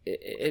what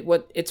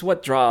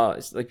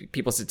draws like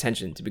people's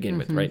attention to begin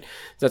with, right?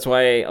 So that's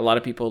why a lot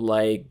of people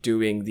like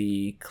doing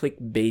the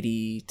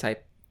clickbaity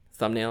type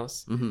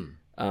thumbnails.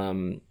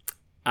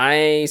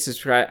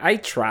 I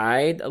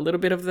tried a little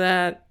bit of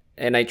that,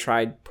 and I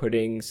tried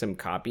putting some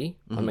copy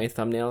on my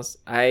thumbnails.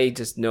 I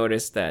just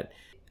noticed that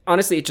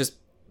honestly it just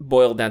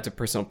boiled down to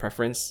personal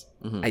preference.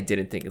 I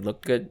didn't think it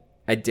looked good.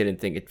 I didn't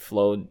think it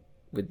flowed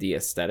with the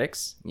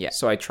aesthetics. Yeah.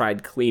 So I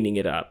tried cleaning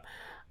it up.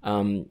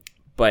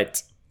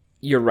 But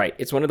you're right.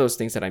 It's one of those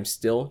things that I'm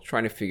still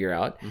trying to figure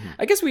out.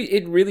 I guess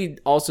it really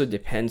also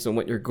depends on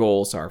what your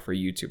goals are for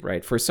YouTube,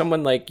 right? For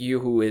someone like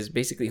you who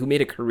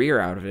made a career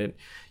out of it,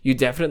 you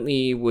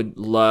definitely would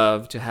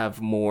love to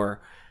have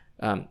more,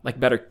 like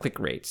better click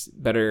rates,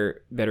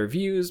 better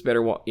views,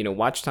 better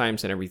watch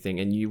times and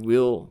everything. And you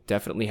will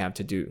definitely have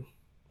to do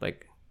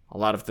like a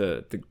lot of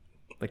the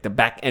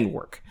back end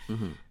work.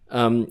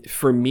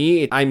 For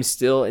me, I'm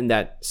still in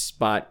that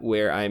spot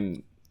where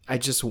I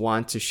just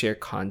want to share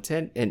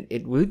content, and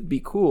it would be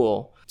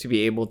cool to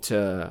be able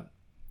to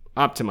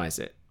optimize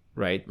it,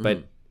 right?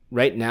 But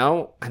right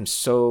now, I'm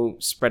so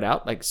spread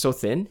out, like so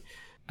thin.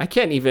 I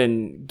can't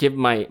even give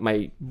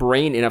my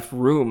brain enough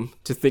room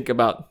to think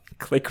about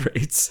click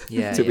rates,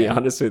 to be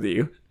honest with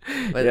you.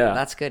 But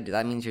that's good.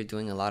 That means you're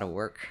doing a lot of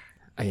work.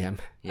 I am.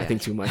 Yeah. I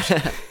think too much.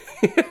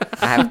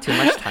 I have too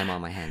much time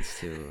on my hands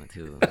to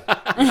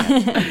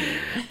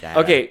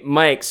Okay,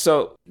 Mike,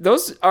 so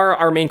those are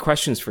our main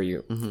questions for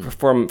you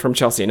from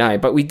Chelsea and I,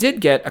 but we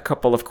did get a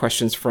couple of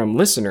questions from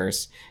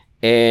listeners,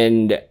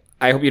 and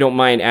I hope you don't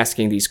mind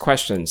asking these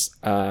questions.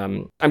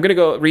 I'm going to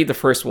go read the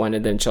first one,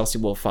 and then Chelsea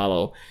will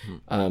follow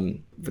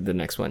with the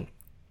next one.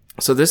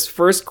 So this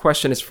first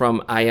question is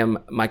from I am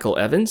Michael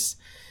Evans.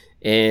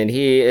 And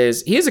he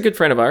is a good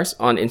friend of ours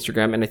on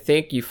Instagram, and I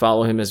think you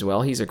follow him as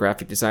well. He's a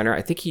graphic designer.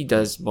 I think he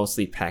does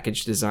mostly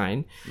package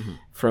design.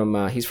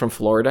 He's from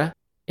Florida.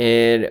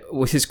 And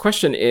his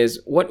question is,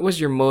 what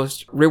was your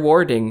most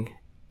rewarding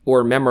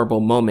or memorable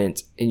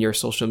moment in your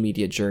social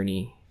media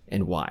journey,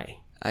 and why?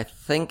 I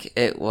think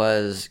it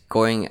was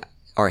going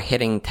or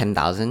hitting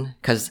 10,000,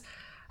 because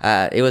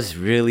it was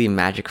really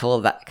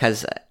magical.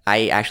 Because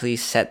I actually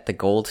set the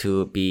goal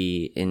to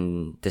be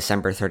in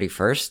December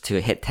 31st to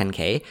hit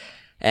 10K.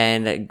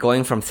 And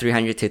going from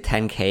 300 to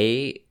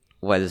 10K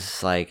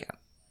was like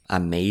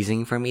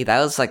amazing for me. That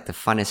was like the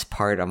funnest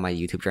part of my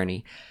YouTube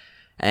journey.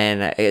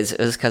 And it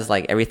was because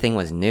like everything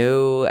was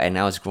new, and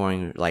I was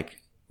growing like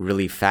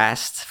really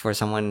fast for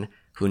someone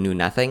who knew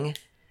nothing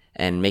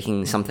and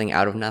making something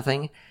out of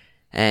nothing.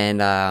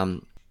 And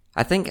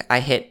I think I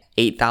hit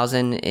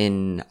 8,000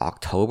 in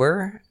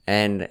October,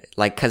 and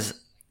like because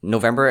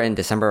November and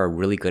December are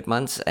really good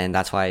months, and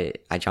that's why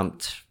I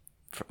jumped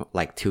from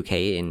like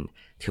 2K in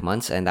 2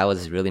 months, and that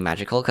was really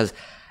magical because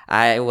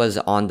I was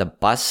on the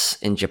bus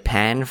in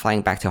Japan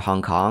flying back to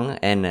Hong Kong,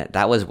 and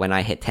that was when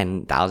I hit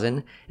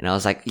 10,000, and I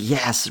was like,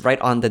 yes, right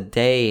on the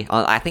day.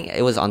 I think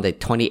it was on the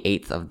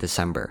 28th of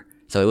December,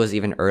 so it was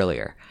even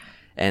earlier.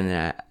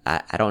 And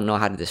I don't know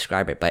how to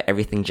describe it, but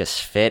everything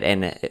just fit,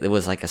 and it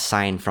was like a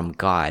sign from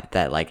God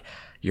that like,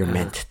 you're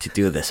meant to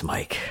do this,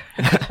 Mike.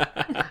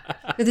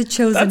 You're the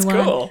chosen That's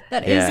one. cool.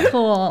 That is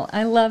cool.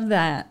 I love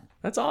that.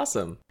 That's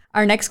awesome.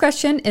 Our next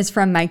question is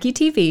from Mikey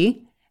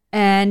TV,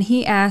 and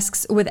he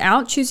asks,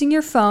 without choosing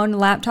your phone,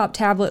 laptop,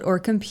 tablet, or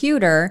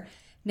computer,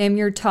 name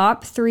your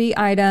top 3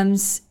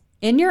 items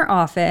in your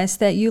office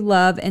that you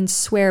love and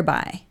swear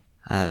by.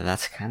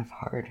 That's kind of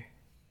hard,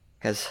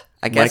 because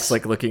I guess Mike's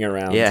like looking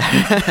around.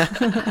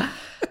 Yeah.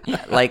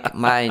 Like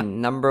my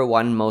number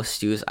one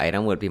most used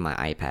item would be my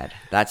iPad.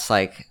 That's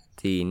like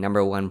the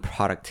number one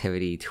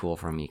productivity tool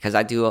for me, because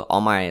I do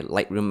all my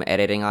Lightroom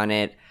editing on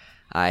it.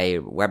 I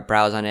web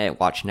browse on it,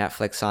 watch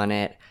Netflix on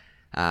it,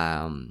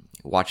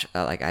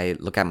 I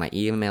look at my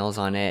emails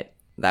on it.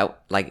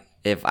 That like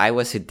if I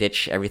was to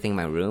ditch everything in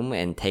my room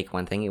and take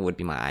one thing, it would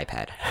be my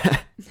iPad.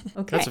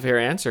 Okay. That's a fair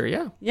answer,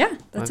 yeah. Yeah,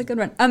 that's a good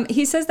one.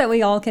 He says that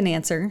we all can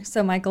answer.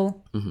 So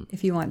Michael,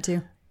 if you want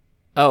to.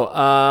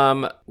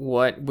 Oh,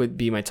 what would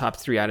be my top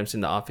 3 items in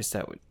the office?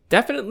 That would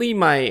definitely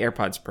my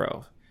AirPods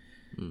Pro.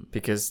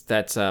 because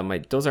that's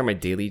those are my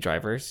daily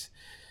drivers.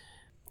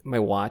 My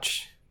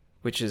watch,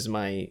 which is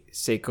my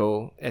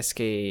Seiko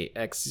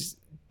SKX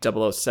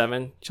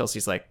 007.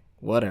 Chelsea's like,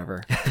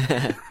 whatever.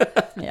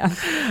 Yeah.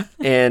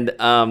 And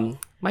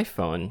my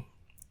phone.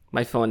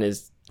 My phone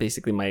is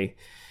basically my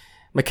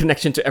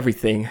connection to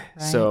everything.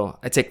 Right. So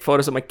I take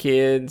photos of my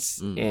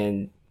kids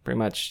and pretty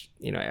much,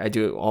 I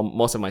do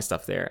most of my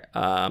stuff there.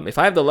 If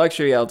I have the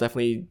luxury, I'll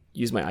definitely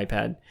use my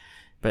iPad.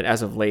 But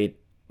as of late,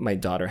 my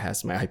daughter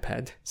has my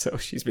iPad, so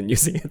she's been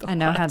using it a lot. I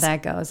know how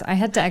that goes. I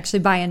had to actually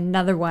buy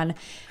another one.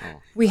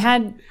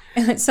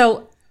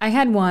 I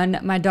had one,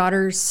 my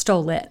daughter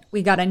stole it.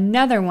 We got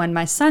another one,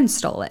 my son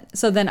stole it.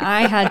 So then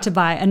I had to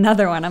buy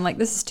another one. I'm like,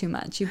 this is too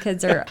much. You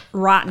kids are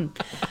rotten.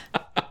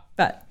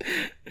 But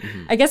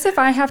I guess if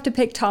I have to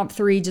pick top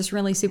 3 just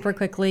really super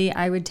quickly,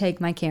 I would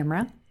take my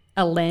camera,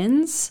 a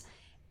lens,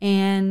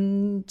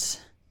 and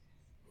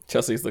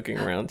Chelsea's looking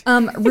around.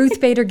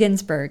 Ruth Bader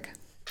Ginsburg.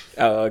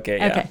 Oh, okay.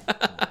 Yeah. Okay.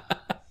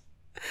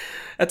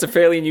 That's a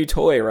fairly new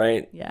toy,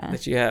 right? Yeah.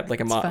 That you have,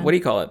 like fun. what do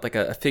you call it? Like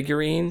a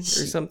figurine or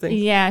something?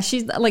 Yeah,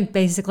 she's like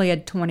basically a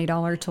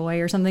 $20 toy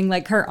or something.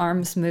 Like her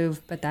arms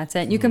move, but that's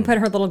it. You can put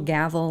her little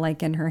gavel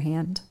like in her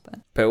hand.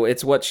 But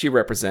it's what she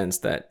represents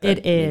that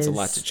it means is a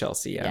lot to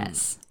Chelsea. Yeah.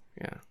 Yes.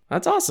 Yeah.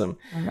 That's awesome.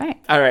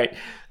 All right.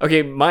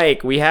 Okay,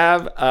 Mike, we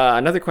have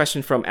another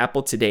question from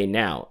Apple Today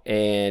Now.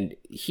 And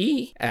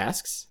he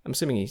asks, I'm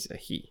assuming he's a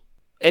he,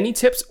 any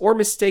tips or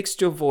mistakes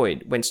to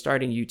avoid when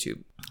starting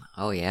YouTube?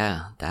 Oh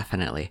yeah,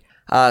 definitely.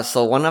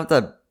 So one of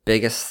the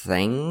biggest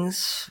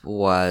things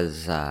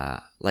was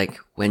like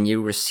when you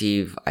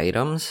receive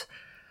items,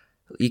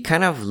 you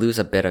kind of lose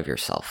a bit of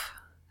yourself.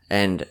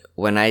 And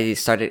when I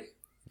started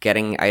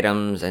getting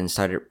items and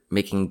started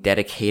making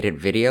dedicated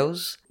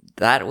videos,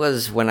 that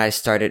was when I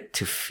started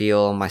to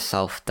feel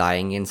myself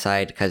dying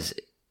inside, because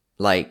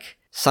like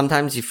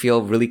sometimes you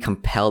feel really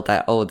compelled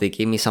that, oh, they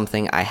gave me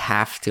something, I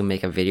have to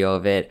make a video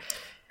of it.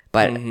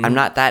 But I'm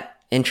not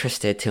that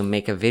interested to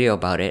make a video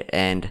about it.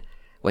 And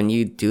when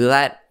you do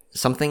that,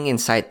 something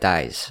inside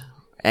dies.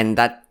 And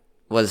that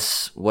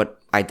was what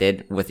I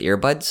did with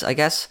earbuds, I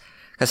guess.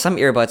 Because some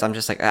earbuds, I'm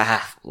just like,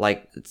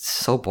 like, it's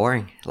so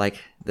boring.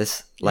 Like,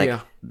 this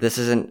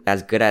isn't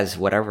as good as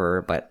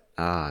whatever, but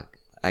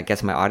I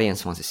guess my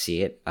audience wants to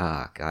see it.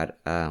 God.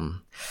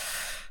 Kind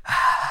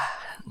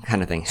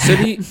of thing. So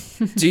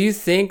do you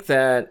think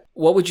that,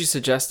 what would you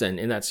suggest then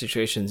in that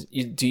situation?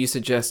 Do you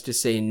suggest to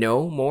say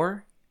no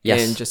more?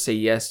 Yes. And just say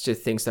yes to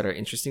things that are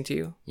interesting to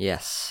you?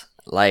 Yes.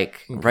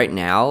 Like right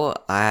now,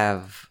 I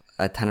have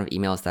a ton of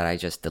emails that I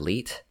just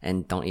delete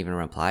and don't even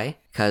reply.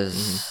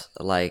 Because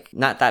like,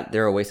 not that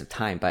they're a waste of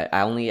time, but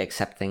I only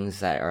accept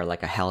things that are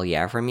like a hell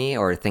yeah for me,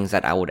 or things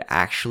that I would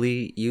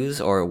actually use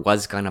or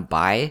was gonna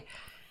buy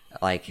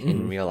like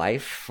in real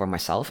life for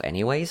myself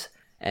anyways.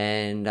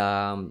 And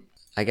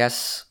I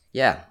guess,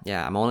 yeah,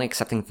 I'm only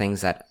accepting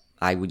things that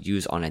I would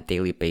use on a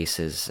daily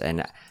basis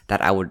and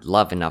that I would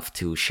love enough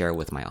to share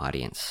with my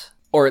audience.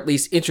 Or at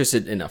least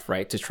interested enough,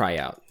 right, to try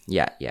out.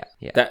 Yeah.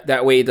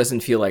 That way it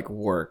doesn't feel like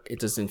work. It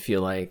doesn't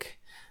feel like,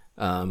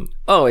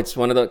 it's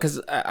one of those, because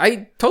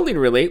I totally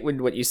relate with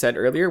what you said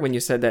earlier when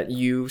you said that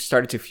you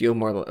started to feel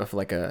more of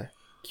like a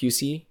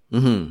QC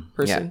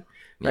person,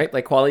 right? Yeah.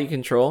 Like quality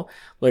control.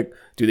 Like,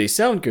 do they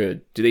sound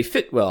good? Do they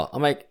fit well?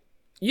 I'm like,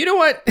 you know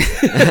what?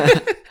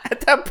 At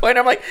that point,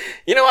 I'm like,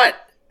 you know what?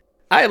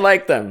 I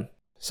like them.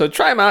 So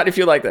try them out if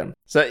you like them.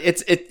 So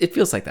it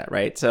feels like that,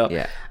 right? So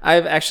yeah.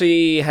 I've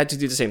actually had to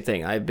do the same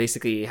thing. I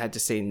basically had to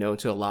say no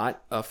to a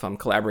lot of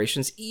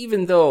collaborations,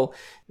 even though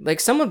like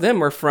some of them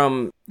were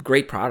from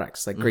great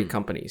products, like great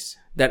companies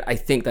that I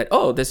think that,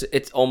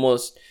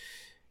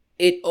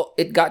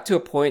 it got to a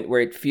point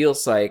where it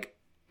feels like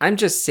I'm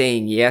just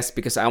saying yes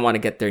because I want to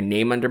get their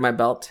name under my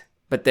belt.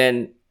 But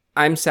then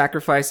I'm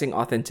sacrificing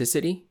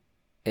authenticity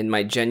and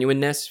my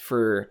genuineness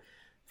for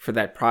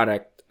that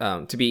product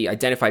to be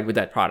identified with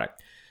that product.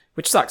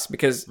 Which sucks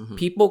because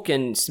people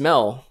can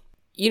smell,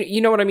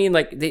 you know what I mean?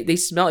 Like they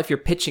smell if you're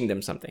pitching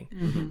them something.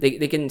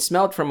 They can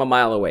smell it from a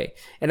mile away.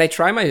 And I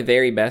try my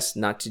very best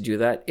not to do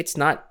that. It's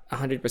not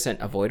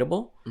 100%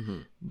 avoidable.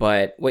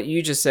 But what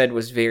you just said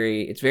was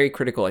it's very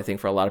critical, I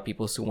think, for a lot of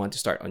people who want to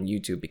start on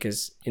YouTube.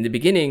 Because in the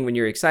beginning, when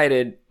you're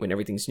excited, when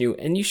everything's new,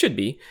 and you should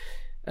be,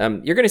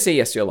 you're going to say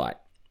yes to a lot.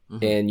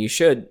 And you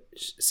should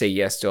say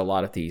yes to a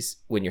lot of these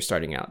when you're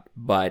starting out.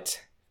 But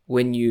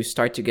when you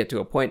start to get to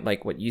a point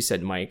like what you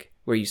said, Mike,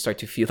 where you start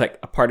to feel like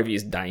a part of you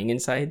is dying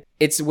inside.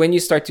 It's when you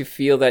start to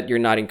feel that you're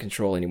not in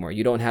control anymore.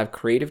 You don't have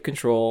creative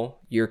control.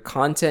 Your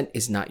content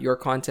is not your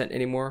content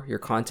anymore. Your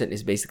content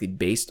is basically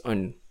based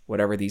on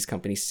whatever these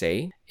companies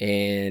say.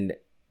 And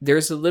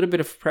there's a little bit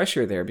of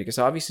pressure there because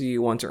obviously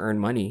you want to earn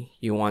money.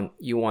 You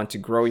want to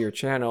grow your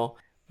channel,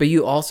 but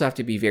you also have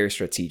to be very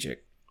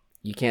strategic.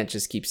 You can't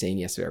just keep saying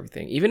yes to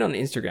everything. Even on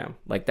Instagram.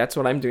 Like that's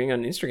what I'm doing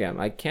on Instagram.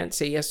 I can't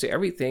say yes to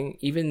everything,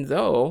 even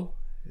though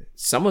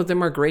some of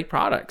them are great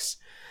products.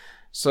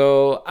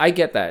 So I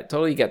get that,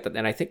 totally get that.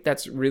 And I think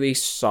that's really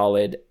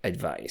solid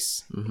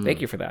advice. Thank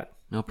you for that.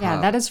 No problem.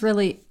 Yeah, that is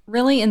really,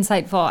 really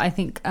insightful. I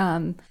think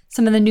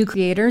some of the new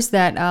creators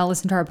that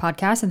listen to our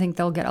podcast. I think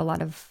they'll get a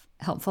lot of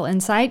helpful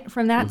insight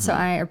from that. So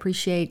I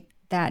appreciate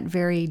that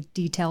very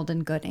detailed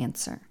and good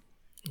answer.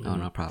 Oh,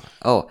 no problem.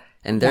 Oh,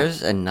 and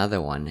there's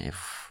another one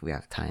if we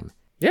have time.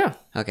 Yeah.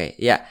 Okay,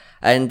 yeah.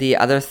 And the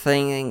other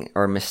thing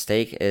or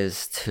mistake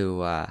is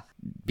to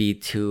be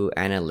too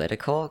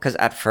analytical. Because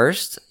at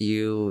first,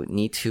 you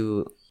need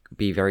to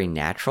be very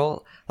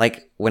natural.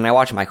 Like, when I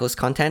watch Michael's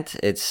content,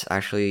 it's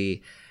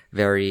actually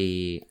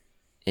very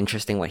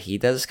interesting what he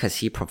does because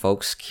he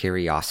provokes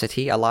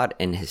curiosity a lot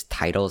in his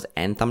titles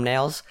and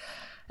thumbnails.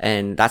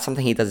 And that's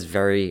something he does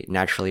very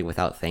naturally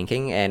without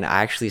thinking. And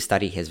I actually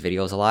study his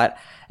videos a lot.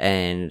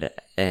 And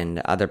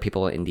other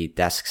people in the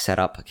desk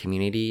setup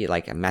community,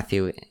 like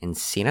Matthew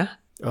Encina.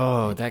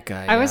 Oh, that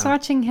guy. I was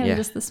watching him Yeah.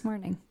 just this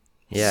morning.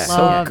 Yeah.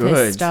 Love So good.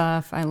 his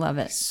stuff. I love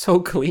it. So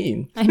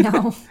clean. I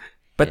know.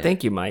 But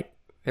thank you, Mike.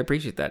 I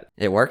appreciate that.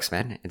 It works,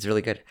 man. It's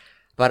really good.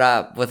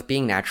 But with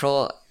being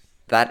natural,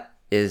 that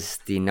is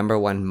the number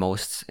one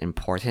most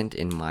important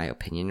in my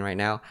opinion right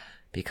now.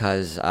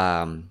 Because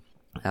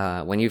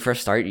when you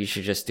first start, you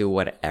should just do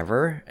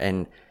whatever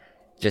and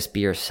just be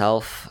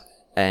yourself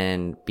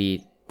and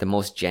be the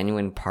most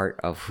genuine part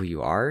of who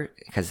you are,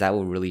 because that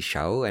will really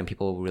show and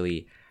people will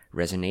really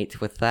resonate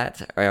with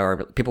that,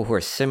 or people who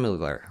are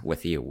similar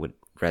with you would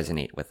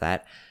resonate with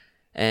that.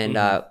 And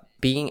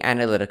being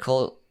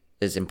analytical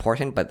is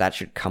important, but that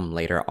should come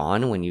later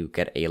on when you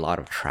get a lot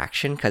of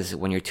traction, because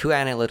when you're too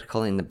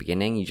analytical in the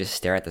beginning, you just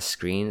stare at the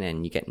screen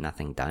and you get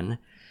nothing done.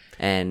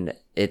 And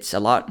it's a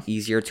lot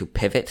easier to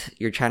pivot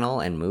your channel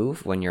and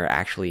move when you're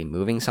actually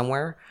moving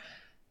somewhere.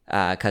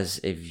 Because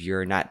if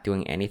you're not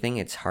doing anything,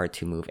 it's hard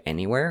to move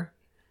anywhere.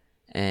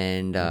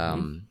 And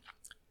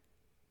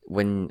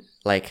when,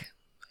 like,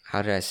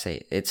 how did I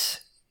say?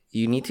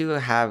 You need to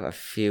have a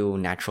few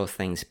natural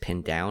things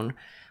pinned down,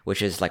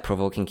 which is like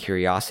provoking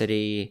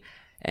curiosity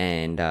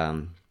and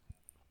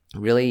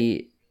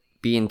really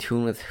be in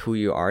tune with who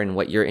you are and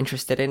what you're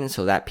interested in,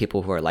 so that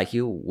people who are like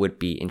you would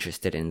be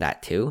interested in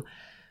that too.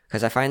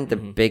 Because I find the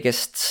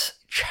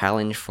biggest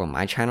challenge for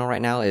my channel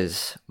right now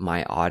is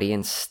my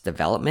audience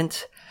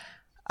development.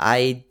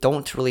 I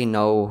don't really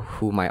know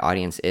who my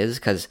audience is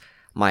because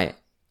my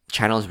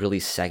channel is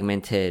really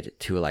segmented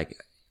to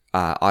like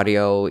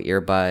audio,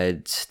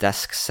 earbuds,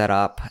 desk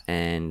setup,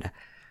 and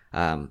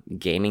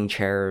gaming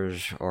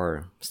chairs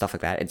or stuff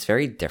like that. It's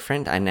very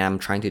different, and I'm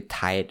trying to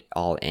tie it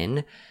all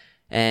in.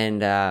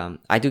 And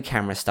I do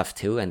camera stuff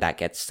too, and that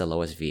gets the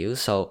lowest views.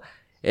 So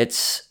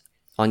it's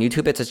on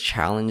YouTube, it's a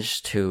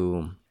challenge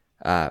to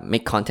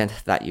make content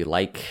that you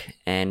like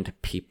and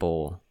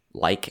people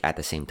like at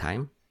the same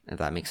time, if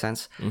that makes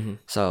sense.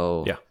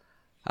 So Yeah.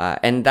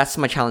 and that's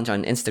my challenge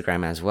on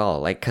Instagram as well.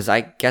 Like, because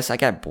I guess I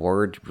get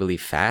bored really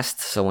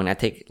fast. So when I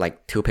take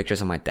like 2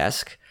 pictures on my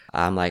desk,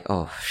 I'm like,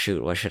 oh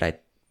shoot, what should I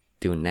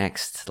do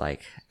next?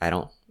 Like, I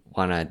don't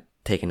want to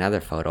take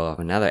another photo of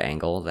another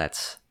angle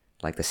that's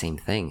like the same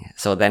thing.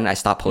 So then I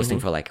stop posting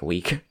for like a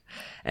week,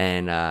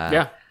 and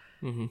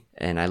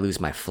and I lose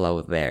my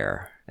flow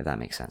there, if that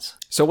makes sense.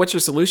 So what's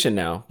your solution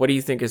now? What do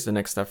you think is the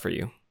next step for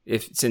you?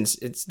 Since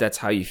that's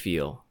how you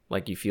feel,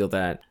 like you feel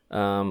that,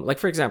 like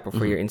for example,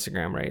 for your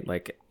Instagram, right?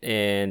 Like,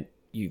 and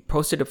you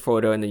posted a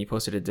photo and then you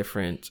posted a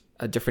different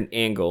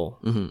angle,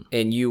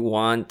 and you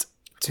want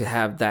to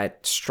have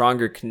that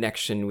stronger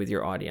connection with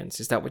your audience.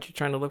 Is that what you're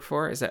trying to look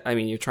for?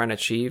 You're trying to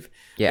achieve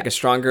like a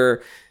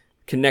stronger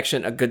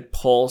connection, a good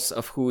pulse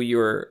of who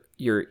your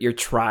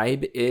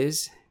tribe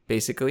is,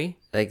 basically?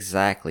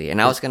 Exactly.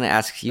 And I was going to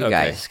ask you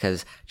guys,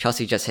 because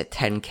Chelsea just hit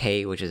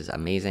 10K, which is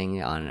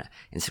amazing on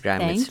Instagram.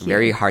 Thank it's you.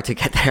 very hard to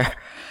get there.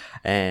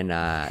 And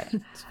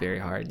It's very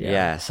hard.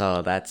 yeah,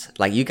 so that's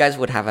like, you guys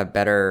would have a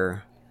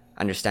better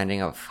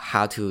understanding of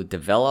how to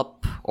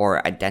develop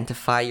or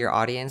identify your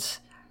audience.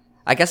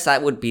 I guess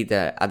that would be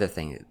the other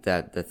thing,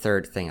 the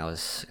third thing I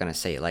was going to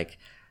say, like,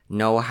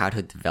 know how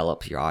to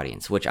develop your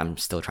audience, which I'm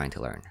still trying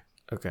to learn.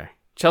 Okay.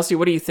 Chelsea,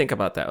 what do you think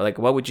about that? Like,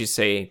 what would you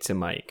say to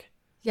Mike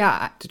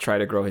Yeah. to try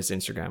to grow his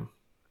Instagram?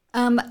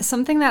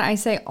 Something that I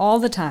say all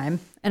the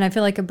time, and I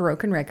feel like a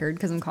broken record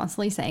because I'm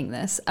constantly saying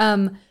this.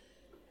 And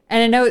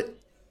I know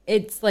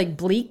it's like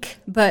bleak,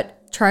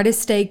 but try to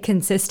stay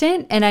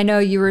consistent. And I know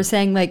you were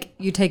saying like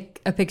you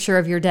take a picture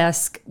of your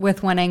desk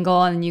with one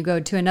angle and you go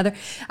to another.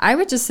 I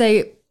would just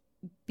say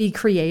be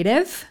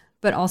creative,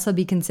 but also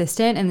be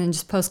consistent, and then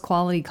just post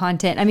quality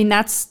content. I mean,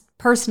 that's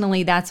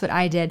what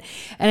I did.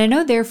 And I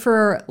know there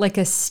for like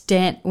a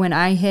stint when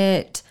I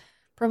hit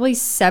probably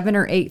 7,000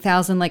 or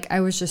 8,000, like I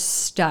was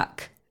just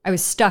stuck. I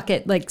was stuck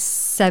at like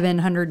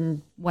 700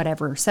 and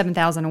whatever,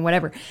 7,000 or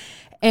whatever.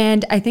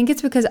 And I think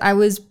it's because I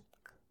was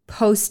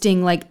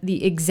posting like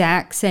the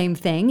exact same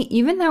thing.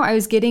 Even though I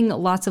was getting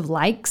lots of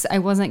likes, I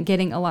wasn't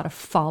getting a lot of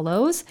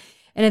follows.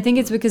 And I think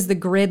it's because the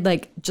grid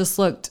like just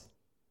looked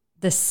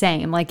the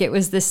same. Like it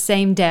was the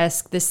same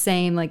desk, the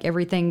same, like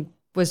everything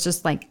was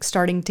just like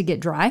starting to get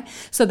dry.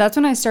 So that's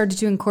when I started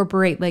to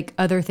incorporate like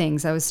other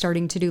things. I was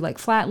starting to do like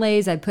flat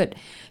lays. I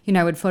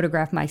would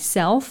photograph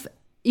myself,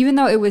 even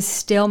though it was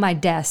still my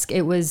desk.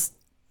 It was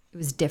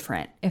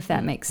different, if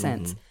that makes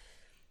sense.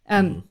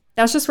 That's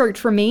That's just worked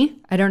for me.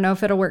 I don't know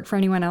if it'll work for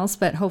anyone else,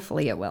 but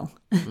hopefully it will.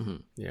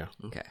 Yeah.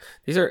 Okay.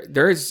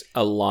 There's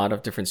a lot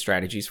of different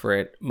strategies for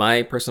it.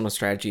 My personal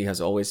strategy has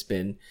always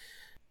been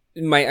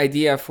my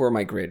idea for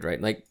my grid,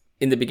 right? Like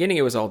in the beginning,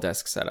 it was all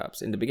desk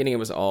setups. In the beginning, it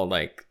was all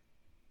like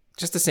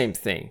just the same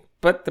thing.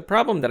 But the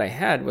problem that I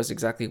had was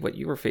exactly what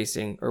you were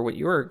facing or what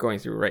you are going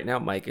through right now,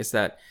 Mike, is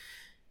that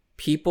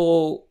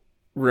people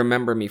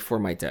remember me for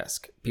my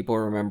desk. People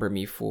remember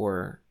me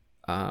for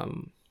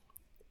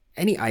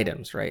any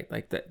items, right?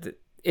 Like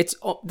it's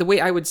the way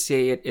I would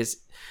say it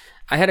is.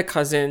 I had a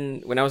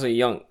cousin when I was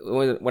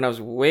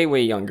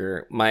way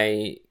younger.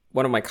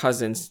 One of my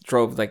cousins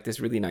drove like this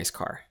really nice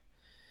car,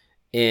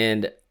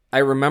 and I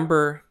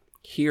remember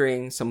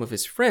hearing some of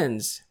his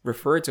friends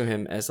refer to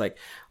him as like,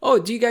 "Oh,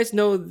 do you guys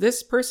know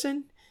this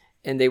person?"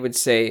 And they would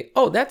say,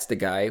 "Oh, that's the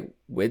guy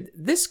with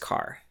this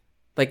car."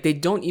 Like they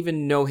don't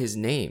even know his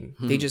name.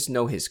 They just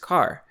know his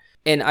car.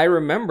 And I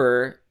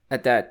remember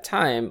at that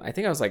time, I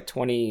think I was like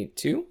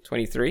 22,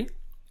 23.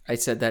 I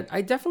said that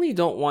I definitely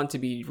don't want to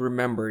be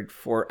remembered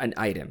for an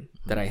item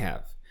that I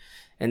have.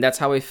 And that's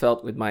how I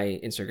felt with my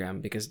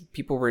Instagram, because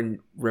people were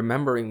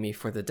remembering me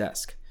for the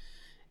desk.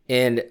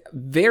 And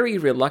very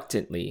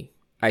reluctantly,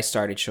 I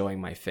started showing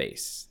my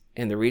face.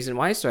 And the reason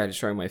why I started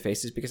showing my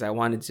face is because I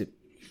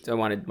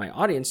wanted my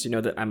audience to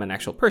know that I'm an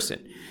actual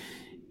person.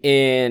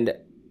 And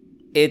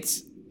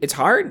it's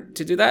hard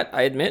to do that,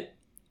 I admit.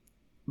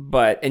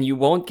 And you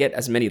won't get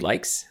as many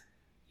likes.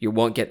 You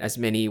won't get as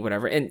many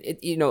whatever. And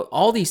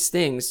all these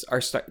things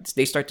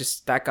they start to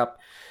stack up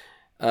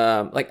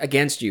like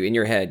against you in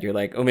your head. You're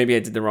like, oh, maybe I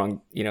did the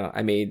wrong,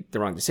 I made the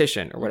wrong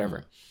decision or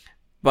whatever.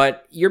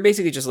 But you're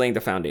basically just laying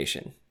the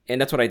foundation.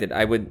 And that's what I did.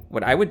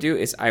 What I would do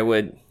is I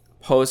would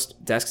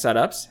post desk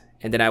setups,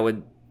 and then I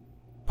would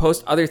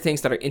post other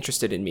things that are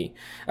interested in me.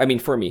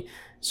 For me.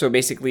 So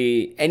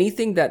basically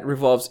anything that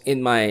revolves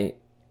in my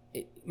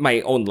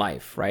own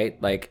life, right?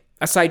 Like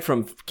aside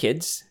from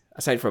kids,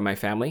 aside from my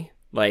family,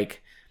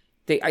 like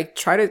I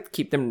try to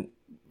keep them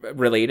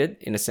related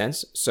in a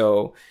sense.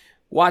 So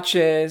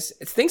watches,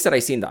 it's things that I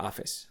see in the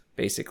office,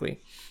 basically.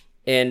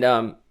 And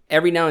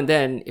every now and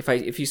then,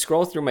 if you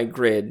scroll through my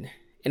grid,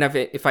 and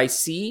if I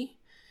see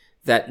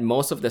that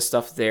most of the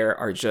stuff there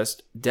are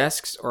just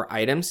desks or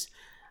items,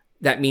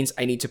 that means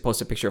I need to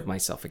post a picture of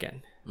myself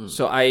again.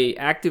 So I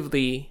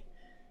actively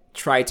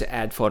try to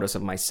add photos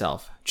of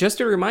myself just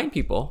to remind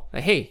people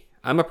that, hey,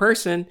 I'm a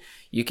person.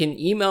 You can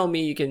email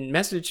me, you can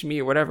message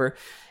me or whatever.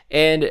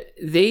 And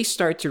they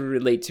start to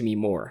relate to me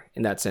more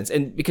in that sense.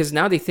 And because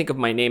now they think of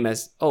my name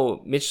as,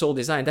 oh, Mitch Soul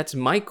Design, that's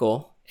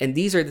Michael. And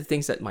these are the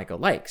things that Michael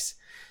likes.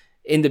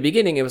 In the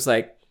beginning, it was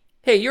like,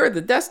 hey, you're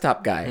the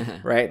desktop guy,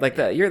 right? Like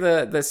you're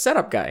the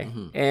setup guy.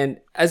 And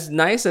as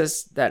nice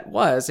as that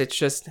was,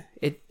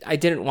 I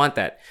didn't want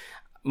that.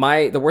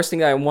 The worst thing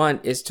that I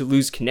want is to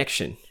lose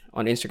connection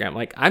on Instagram.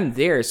 Like I'm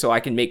there so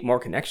I can make more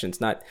connections,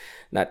 not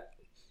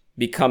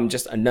become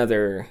just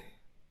another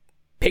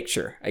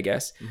picture, I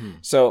guess.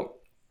 So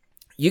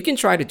you can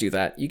try to do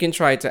that. You can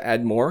try to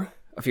add more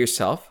of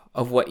yourself,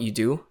 of what you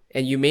do,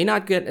 and you may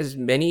not get as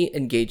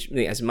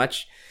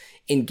much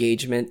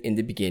engagement in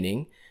the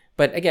beginning.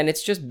 But again,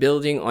 it's just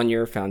building on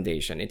your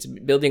foundation. It's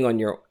building on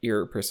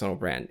your personal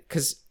brand.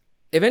 Because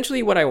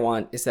eventually what I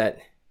want is that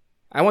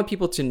I want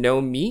people to know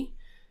me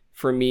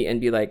for me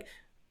and be like,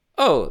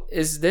 oh,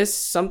 is this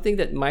something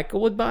that Michael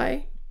would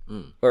buy?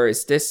 Or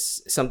is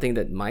this something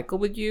that Michael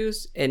would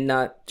use? And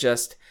not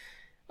just,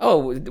 oh,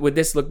 would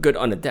this look good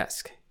on a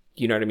desk?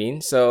 You know what I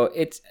mean? So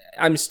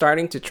I'm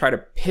starting to try to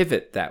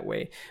pivot that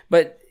way.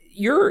 But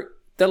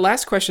the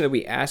last question that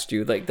we asked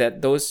you, like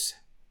the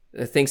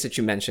things that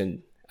you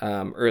mentioned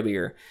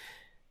earlier,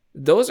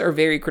 those are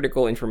very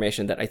critical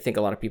information that I think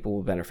a lot of people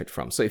will benefit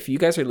from. So if you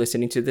guys are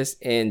listening to this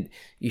and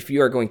if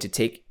you are going to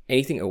take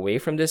anything away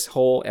from this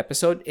whole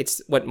episode,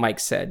 it's what Mike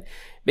said.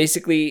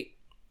 Basically,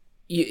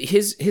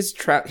 his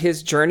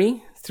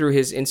journey through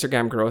his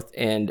Instagram growth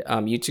and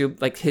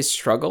YouTube, like his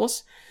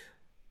struggles,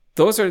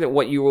 those are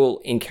what you will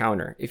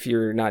encounter if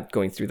you're not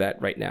going through that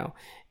right now.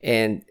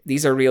 And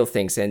these are real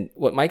things. And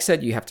what Mike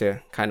said, you have to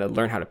kind of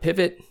learn how to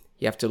pivot.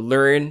 You have to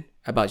learn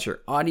about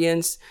your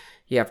audience.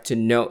 You have to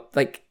know,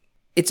 like,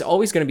 it's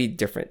always going to be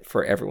different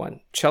for everyone.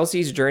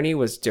 Chelsea's journey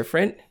was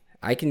different.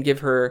 I can give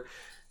her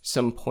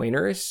some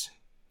pointers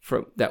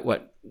for that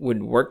what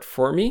would work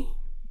for me,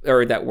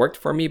 or that worked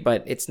for me,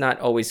 but it's not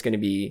always going to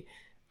be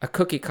a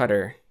cookie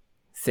cutter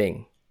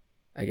thing,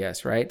 I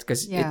guess, right?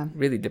 Because it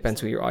really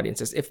depends who your audience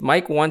is. If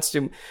Mike wants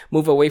to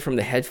move away from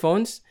the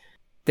headphones,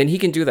 then he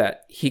can do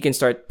that. He can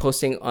start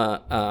posting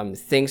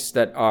things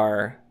that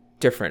are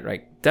different,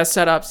 right? Desk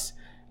setups,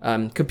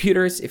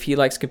 computers. If he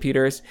likes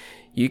computers,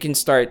 you can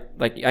start,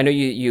 like, I know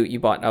you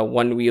bought a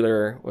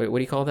one-wheeler. What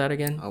do you call that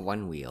again? A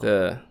one-wheel.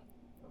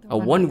 A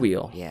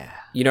one-wheel. Yeah.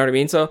 You know what I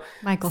mean? So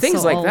Michael's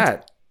things so like old.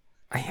 that.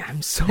 I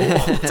am so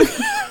old.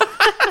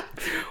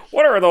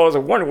 What are those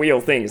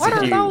one-wheel things? What that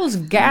are you those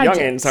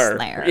gadgets youngins are?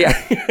 there?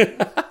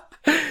 Yeah.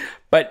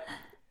 But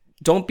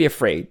don't be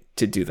afraid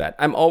to do that.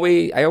 I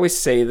always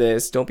say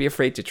this, don't be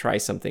afraid to try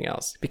something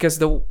else, because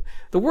the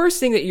worst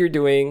thing that you're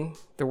doing,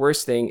 the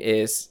worst thing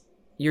is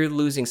you're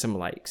losing some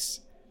likes.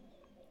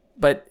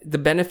 But the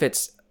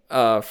benefits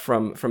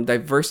from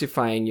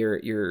diversifying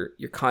your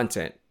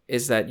content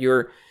is that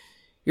you're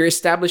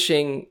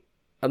establishing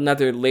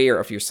another layer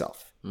of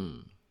yourself.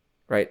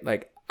 Right?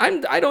 Like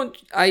I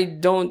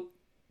don't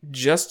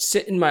just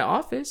sit in my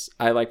office.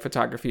 I like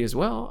photography as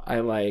well. I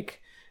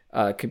like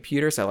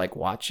computers. I like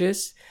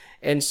watches.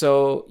 And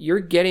so you're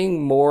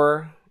getting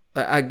more,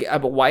 a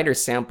wider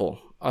sample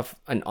of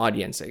an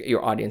audience,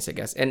 your audience, I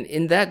guess. And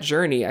in that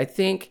journey, I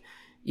think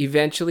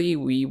eventually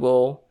we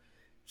will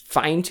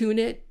fine tune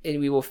it and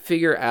we will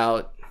figure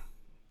out,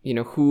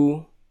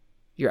 who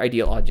your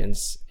ideal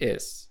audience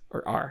is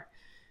or are.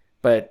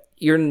 But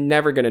you're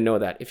never going to know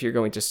that if you're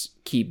going to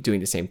keep doing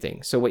the same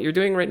thing. So what you're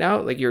doing right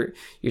now, like you're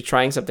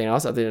trying something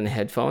else other than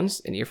headphones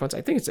and earphones.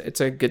 I think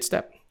it's a good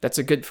step. That's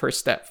a good first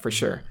step for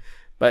sure.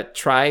 But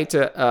try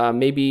to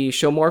maybe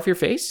show more of your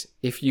face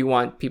if you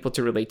want people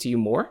to relate to you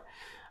more.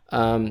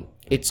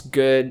 It's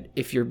good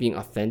if you're being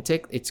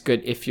authentic. It's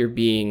good if you're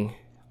being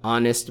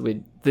honest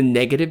with the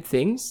negative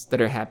things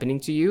that are happening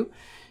to you.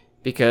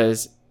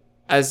 Because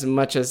as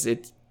much as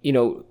it,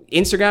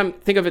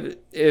 Instagram, think of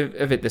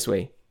it this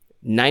way.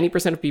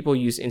 90% of people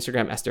use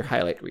Instagram as their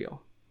highlight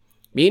reel.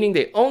 Meaning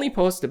they only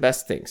post the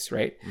best things,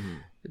 right?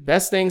 The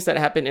best things that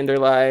happen in their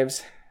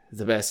lives,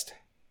 the best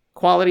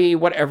quality,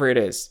 whatever it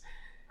is.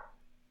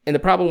 And the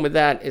problem with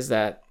that is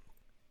that,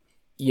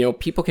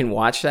 people can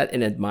watch that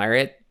and admire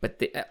it,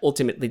 but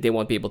ultimately they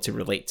won't be able to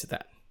relate to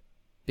that.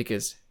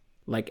 Because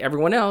like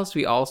everyone else,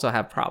 we also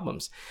have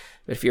problems.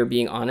 But if you're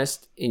being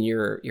honest in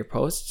your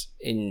posts,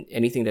 in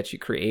anything that you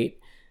create,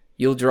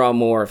 you'll draw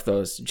more of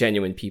those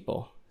genuine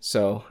people.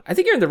 So I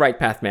think you're in the right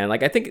path, man.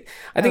 Like I think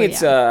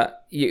it's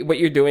what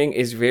you're doing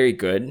is very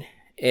good.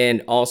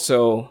 And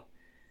also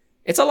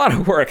it's a lot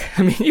of work.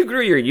 I mean, you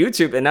grew your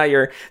YouTube and now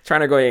you're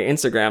trying to go to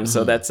Instagram.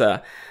 So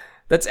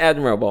that's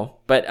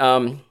admirable. But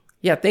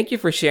thank you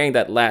for sharing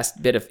that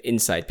last bit of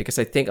insight, because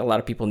I think a lot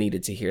of people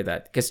needed to hear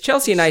that. Because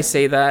Chelsea and I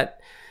say that,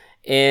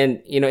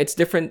 and it's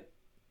different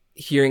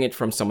hearing it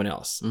from someone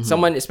else.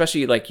 Someone,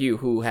 especially like you,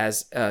 who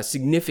has a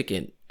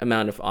significant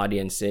amount of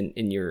audience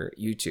in your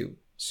YouTube.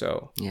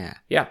 So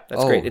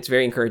that's great. It's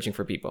very encouraging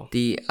for people.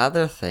 The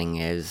other thing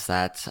is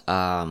that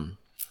on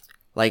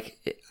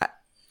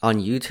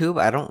YouTube,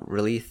 I don't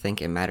really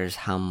think it matters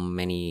how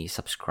many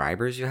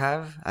subscribers you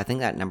have. I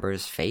think that number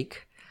is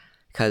fake,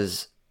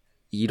 because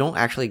you don't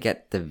actually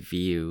get the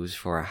views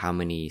for how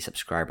many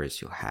subscribers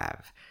you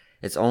have.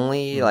 It's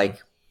only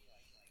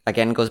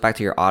again, goes back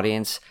to your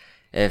audience.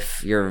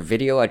 If your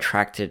video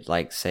attracted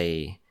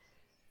say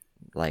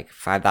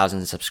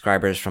 5,000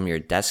 subscribers from your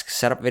desk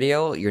setup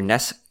video, your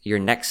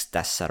next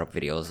desk setup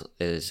videos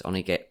is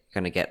only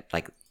gonna get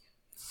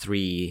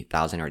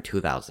 3,000 or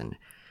 2,000.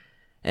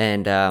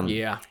 And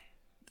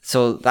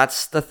so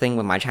that's the thing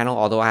with my channel.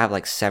 Although I have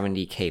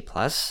 70K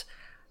plus,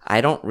 I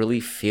don't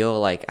really feel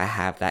like I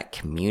have that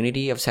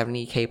community of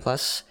 70K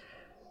plus.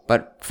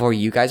 But for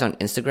you guys on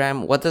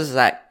Instagram, what does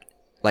that,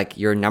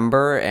 your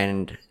number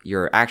and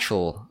your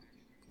actual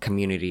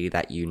community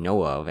that you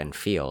know of and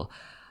feel,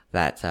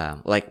 that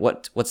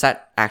what's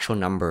that actual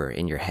number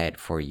in your head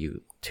for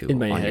you on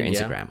your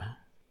Instagram? Yeah.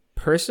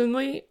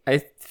 Personally, I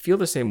feel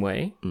the same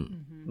way.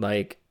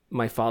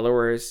 My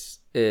followers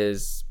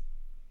it's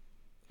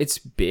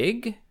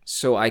big,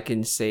 so I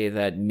can say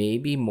that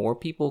maybe more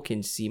people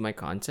can see my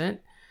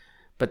content,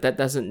 but that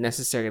doesn't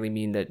necessarily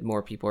mean that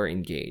more people are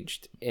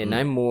engaged. And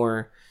I'm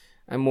more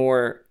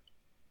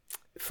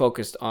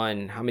focused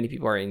on how many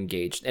people are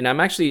engaged. And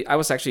I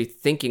was actually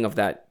thinking of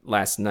that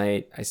last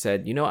night. I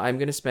said, I'm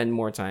going to spend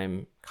more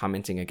time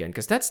commenting again,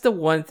 because that's the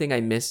one thing I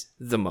miss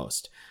the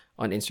most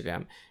on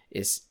Instagram,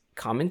 is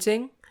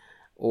commenting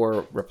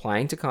or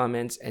replying to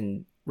comments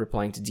and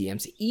replying to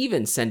DMs,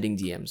 even sending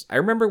DMs. I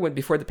remember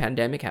before the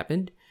pandemic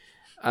happened,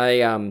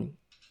 I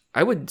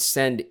would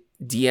send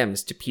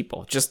DMs to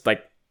people just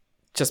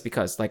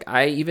because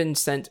I even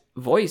sent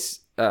voice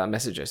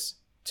messages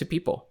to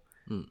people.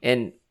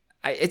 And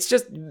it's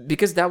just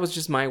because that was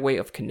just my way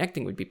of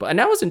connecting with people, and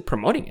I wasn't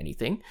promoting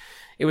anything.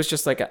 It was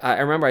just I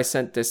remember I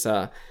sent this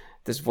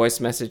voice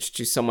message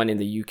to someone in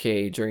the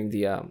UK during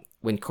the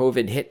when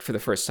COVID hit for the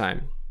first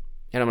time,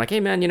 and I'm like, hey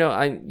man,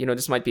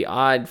 this might be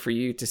odd for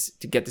you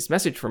to get this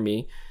message from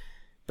me,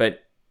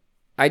 but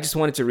I just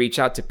wanted to reach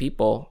out to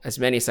people, as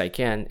many as I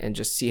can, and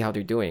just see how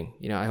they're doing.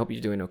 I hope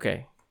you're doing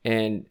okay.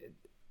 And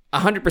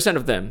 100%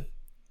 of them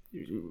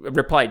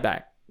replied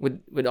back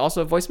with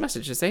also a voice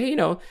message to say,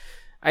 hey,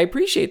 I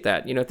appreciate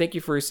that. Thank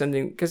you for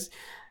sending, because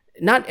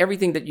not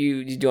everything that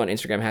you do on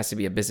Instagram has to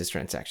be a business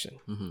transaction.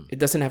 It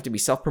doesn't have to be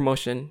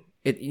self-promotion.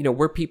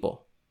 We're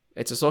people.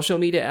 It's a social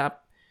media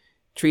app.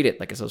 Treat it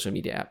like a social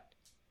media app.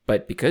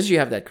 But because you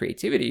have that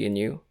creativity in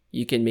you,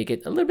 you can make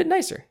it a little bit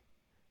nicer,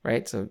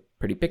 right? So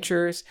pretty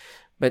pictures,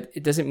 but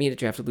it doesn't mean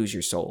that you have to lose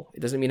your soul. It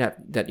doesn't mean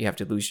that you have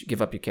to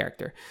give up your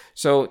character.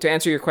 So to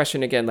answer your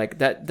question again,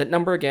 that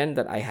number again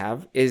that I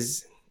have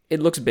it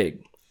looks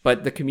big.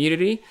 but the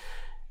community,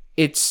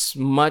 it's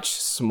much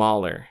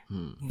smaller.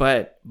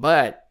 But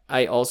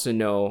I also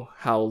know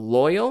how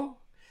loyal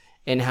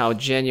and how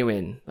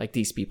genuine like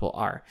these people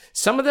are.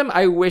 Some of them,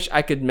 I wish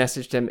I could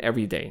message them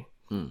every day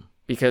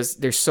because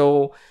they're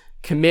so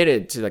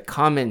committed to the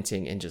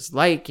commenting and just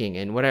liking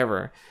and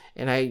whatever.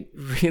 And I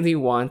really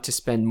want to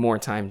spend more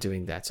time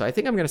doing that. So I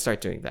think I'm going to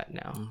start doing that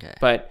now. Okay.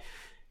 But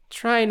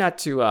try not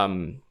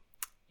to,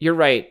 you're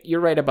right. You're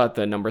right about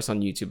the numbers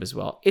on YouTube as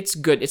well. It's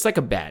good. It's like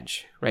a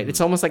badge, right?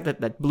 It's almost like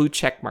that blue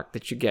check mark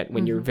that you get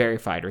when you're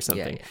verified or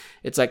something. Yeah.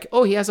 It's like,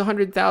 oh, he has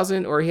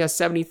 100,000 or he has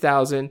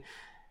 70,000.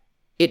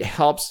 It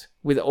helps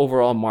with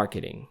overall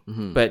marketing.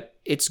 But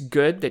it's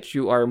good that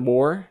you are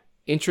more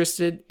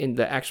interested in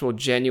the actual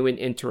genuine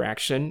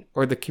interaction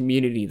or the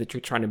community that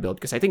you're trying to build.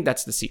 Because I think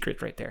that's the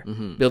secret right there.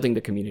 Building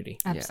the community.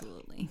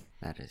 Absolutely.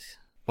 That is.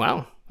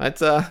 Wow.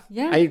 That's,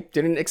 Yeah. I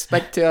didn't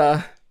expect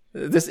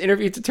this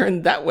interview to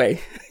turn that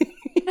way.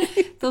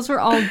 Those were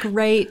all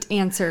great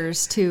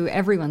answers to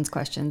everyone's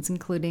questions,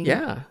 including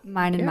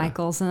mine and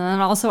Michael's, and then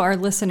also our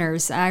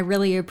listeners. I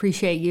really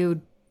appreciate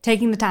you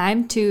taking the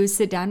time to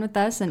sit down with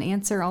us and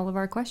answer all of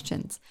our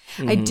questions.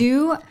 I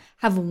do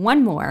have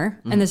one more,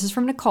 and this is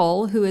from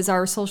Nicole, who is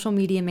our social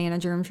media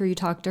manager. I'm sure you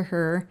talked to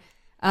her.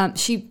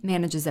 She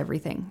manages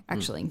everything,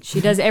 actually.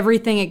 She does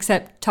everything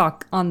except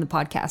talk on the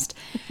podcast.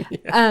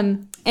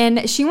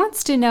 And she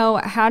wants to know,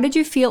 how did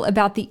you feel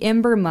about the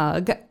Ember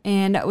mug,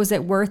 and was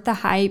it worth the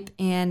hype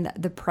and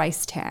the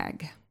price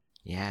tag?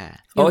 Yeah.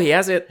 Oh, he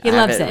has it. He I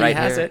have loves it. right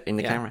He has here it. in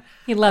the Yeah. camera.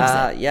 He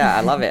loves it. Yeah,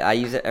 I love it. I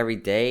use it every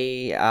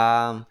day.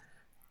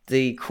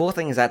 The cool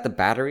thing is that the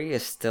battery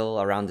is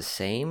still around the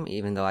same,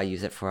 even though I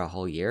use it for a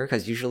whole year,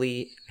 because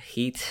usually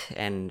heat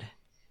and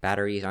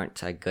batteries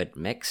aren't a good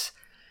mix.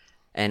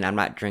 And I'm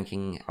not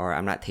drinking or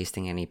I'm not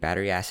tasting any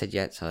battery acid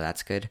yet, so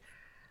that's good.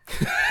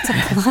 It's a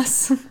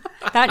plus.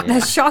 That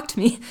shocked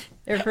me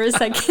there for a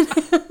second.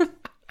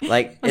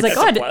 Like, I was like,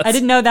 oh, I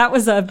didn't know that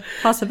was a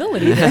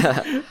possibility.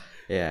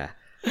 yeah.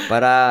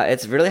 But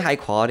it's really high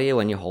quality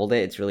when you hold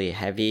it. It's really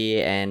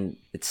heavy, and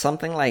it's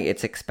something like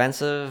it's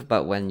expensive,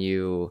 but when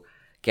you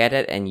get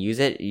it and use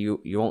it, you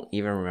won't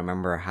even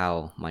remember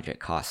how much it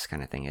costs,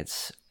 kind of thing.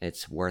 It's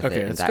worth it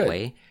in that's that good.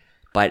 way.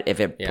 But if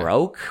it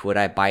broke, would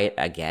I buy it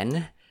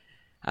again?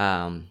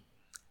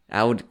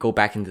 I would go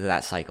back into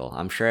that cycle.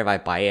 I'm sure if I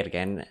buy it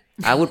again,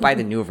 I would buy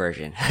the new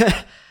version.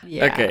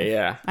 Yeah. Okay,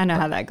 yeah. I know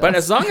how that goes. But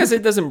as long as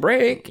it doesn't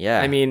break,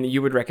 Yeah. I mean,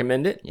 you would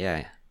recommend it?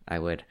 Yeah, I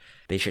would.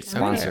 They should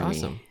sponsor me.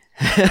 Awesome.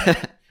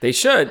 They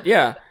should,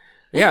 yeah.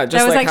 Yeah,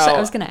 just that was like actually, how... I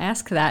was going to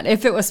ask that,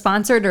 if it was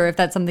sponsored or if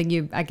that's something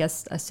you, I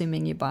guess,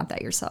 assuming you bought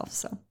that yourself.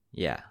 So,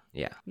 Yeah.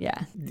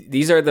 yeah.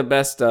 These are the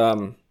best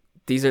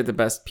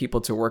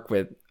people to work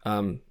with,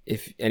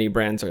 if any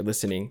brands are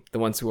listening. The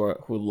ones who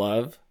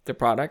love their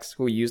products,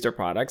 who use their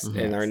products,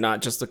 and are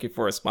not just looking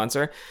for a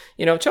sponsor.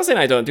 You know, Chelsea and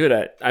I don't do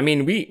that. I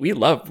mean, we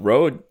love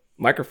Rode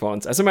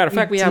microphones. As a matter of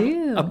fact, we have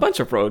do. a bunch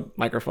of Rode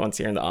microphones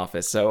here in the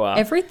office. So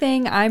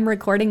Everything I'm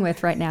recording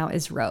with right now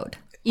is Rode,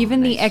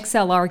 even the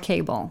XLR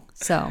cable.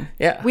 So,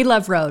 Yeah. we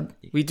love Rode.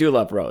 we do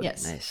love Rode.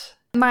 Yes. Nice.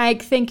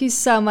 Mike, thank you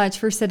so much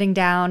for sitting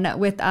down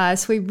with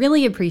us. We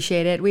really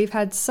appreciate it. We've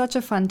had such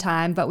a fun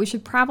time, but we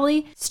should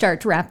probably start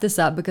to wrap this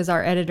up because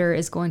our editor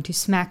is going to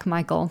smack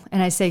Michael.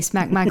 And I say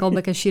smack Michael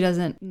because she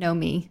doesn't know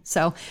me.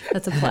 So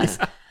that's a plus.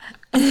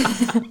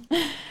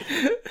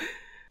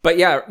 But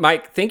yeah,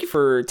 Mike, thank you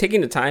for taking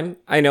the time.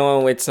 I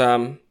know it's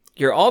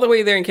you're all the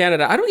way there in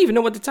Canada. I don't even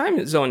know what the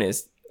time zone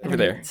is over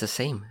there. It's the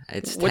same.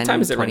 It's What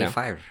time is it right now?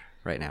 10:25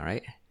 right now,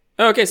 right?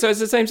 Oh, okay, so it's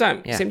the same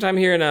time. Yeah. Same time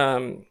here in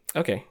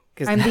okay.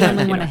 I'm the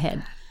only one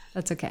ahead.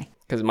 That's okay.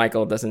 Because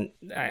Michael doesn't.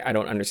 I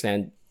don't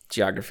understand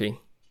geography. Is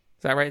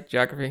that right?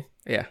 Geography?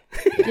 Yeah.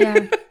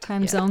 Yeah,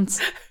 time zones.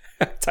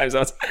 Time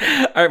zones.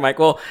 All right, Mike.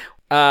 Well,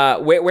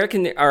 where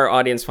can our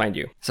audience find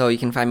you? So you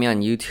can find me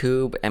on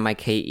YouTube,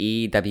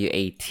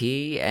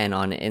 MIKEWAT, and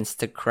on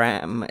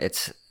Instagram,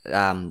 it's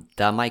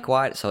the Mike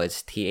Watt. So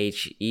it's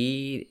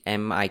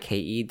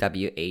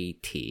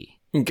THEMIKEWAT.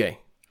 Okay.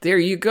 There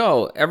you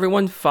go.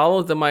 Everyone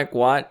follow the Mike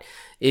Watt.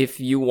 If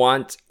you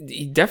want,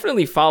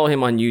 definitely follow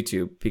him on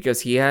YouTube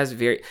because he has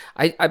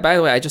I by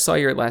the way, I just saw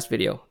your last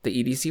video,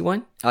 the EDC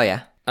one. Oh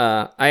yeah.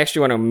 I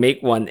actually want to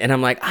make one, and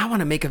I'm like, I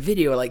want to make a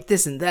video like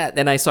this and that.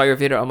 Then I saw your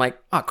video. I'm like,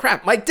 oh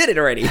crap, Mike did it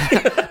already.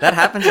 That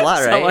happens a lot,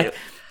 So, right? like,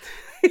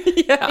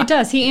 yeah, It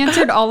does. He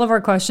answered all of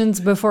our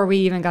questions before we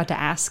even got to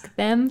ask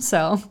them.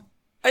 So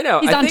I know.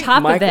 he's I on think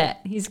top Mike, of it.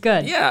 He's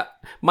good. Yeah,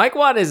 Mike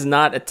Watt is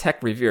not a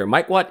tech reviewer.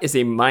 Mike Watt is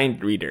a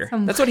mind reader.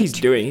 That's what he's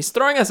doing. He's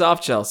throwing us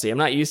off, Chelsea. I'm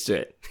not used to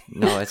it.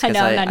 No, it's I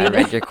because know, I, not I either.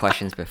 read your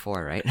questions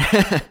before, right?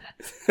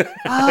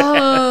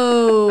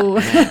 Oh.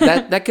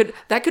 that could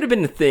have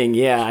been the thing.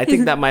 Yeah, I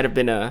think that might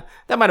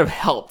have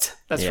helped.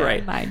 That's Yeah.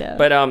 right. Might have.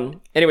 But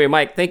anyway,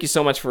 Mike, thank you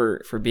so much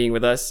for being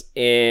with us,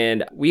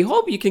 and we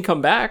hope you can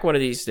come back one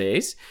of these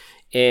days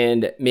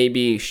and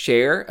maybe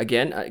share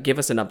again, give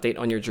us an update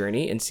on your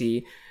journey and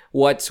see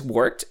what's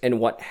worked and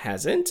what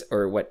hasn't,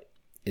 or what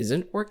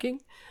isn't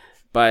working.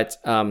 But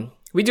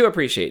we do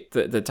appreciate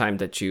the time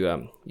that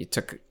you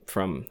took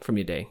from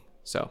your day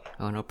So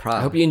Oh, no I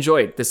problem. hope you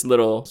enjoyed this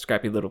little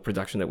scrappy little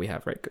production that we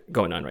have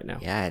going on right now.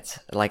 Yeah, it's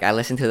like I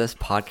listen to this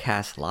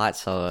podcast a lot,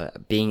 so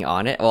being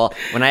on it. Well,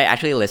 when I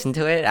actually listen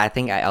to it, I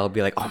think I'll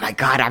be like, "Oh my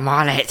god, I'm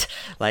on it!"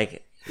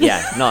 Like,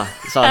 yeah, no.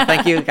 So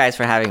thank you guys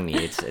for having me.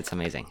 It's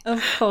amazing.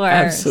 Of course.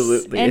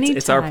 Absolutely.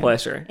 It's our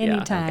pleasure. Yeah,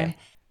 Anytime.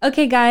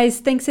 Okay,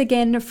 guys, thanks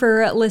again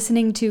for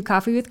listening to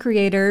Coffee with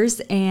Creators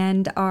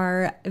and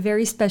our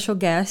very special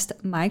guest,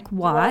 Mike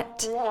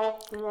Watt.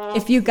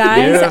 If you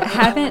guys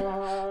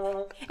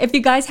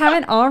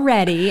haven't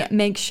already,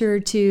 make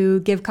sure to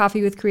give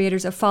Coffee with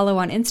Creators a follow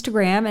on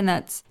Instagram, and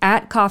that's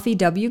at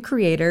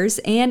CoffeeWCreators.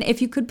 And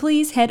if you could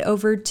please head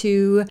over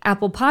to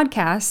Apple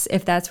Podcasts,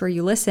 if that's where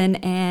you listen,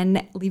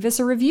 and leave us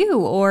a review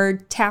or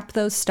tap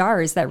those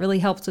stars. That really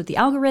helps with the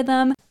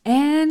algorithm.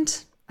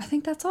 And I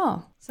think that's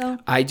all. So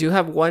I do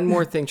have one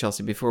more thing,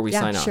 Chelsea, before we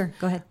sign off. Sure.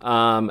 Go ahead.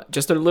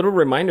 Just a little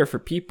reminder for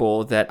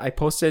people that I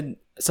posted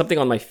something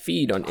on my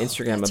feed on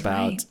Instagram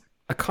about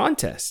a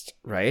contest,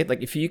 right?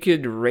 Like if you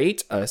could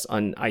rate us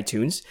on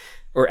iTunes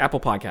or Apple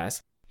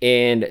Podcasts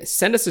and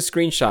send us a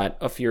screenshot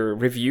of your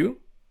review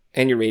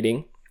and your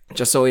rating,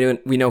 just so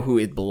we know who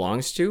it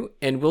belongs to,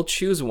 and we'll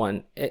choose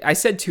one. I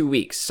said 2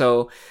 weeks,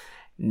 so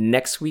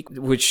next week,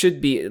 which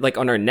should be like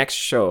on our next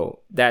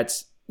show,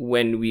 that's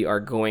when we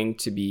are going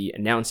to be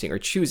announcing or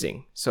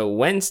choosing. So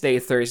Wednesday,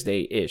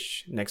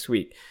 Thursday-ish next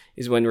week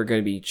is when we're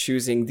going to be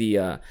choosing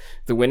the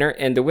winner,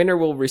 and the winner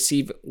will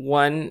receive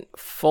one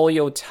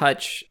Folio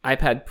Touch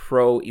iPad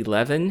Pro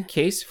 11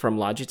 case from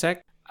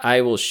Logitech.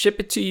 I will ship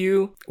it to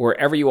you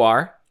wherever you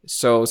are.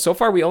 So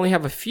far we only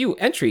have a few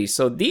entries.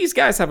 So these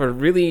guys have a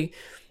really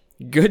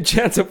good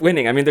chance of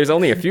winning. I mean, there's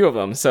only a few of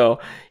them. So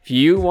if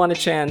you want a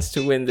chance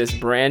to win this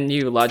brand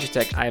new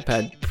Logitech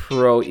iPad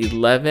Pro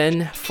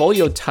 11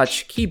 Folio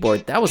Touch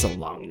keyboard, that was a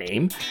long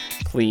name,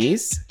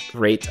 please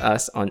rate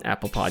us on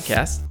Apple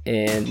Podcasts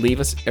and leave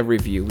us a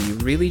review. We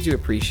really do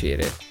appreciate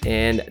it.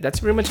 And that's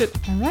pretty much it.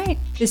 All right.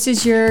 This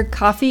is your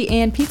Coffee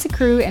and Pizza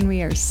crew, and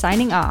we are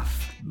signing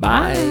off.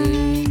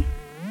 Bye.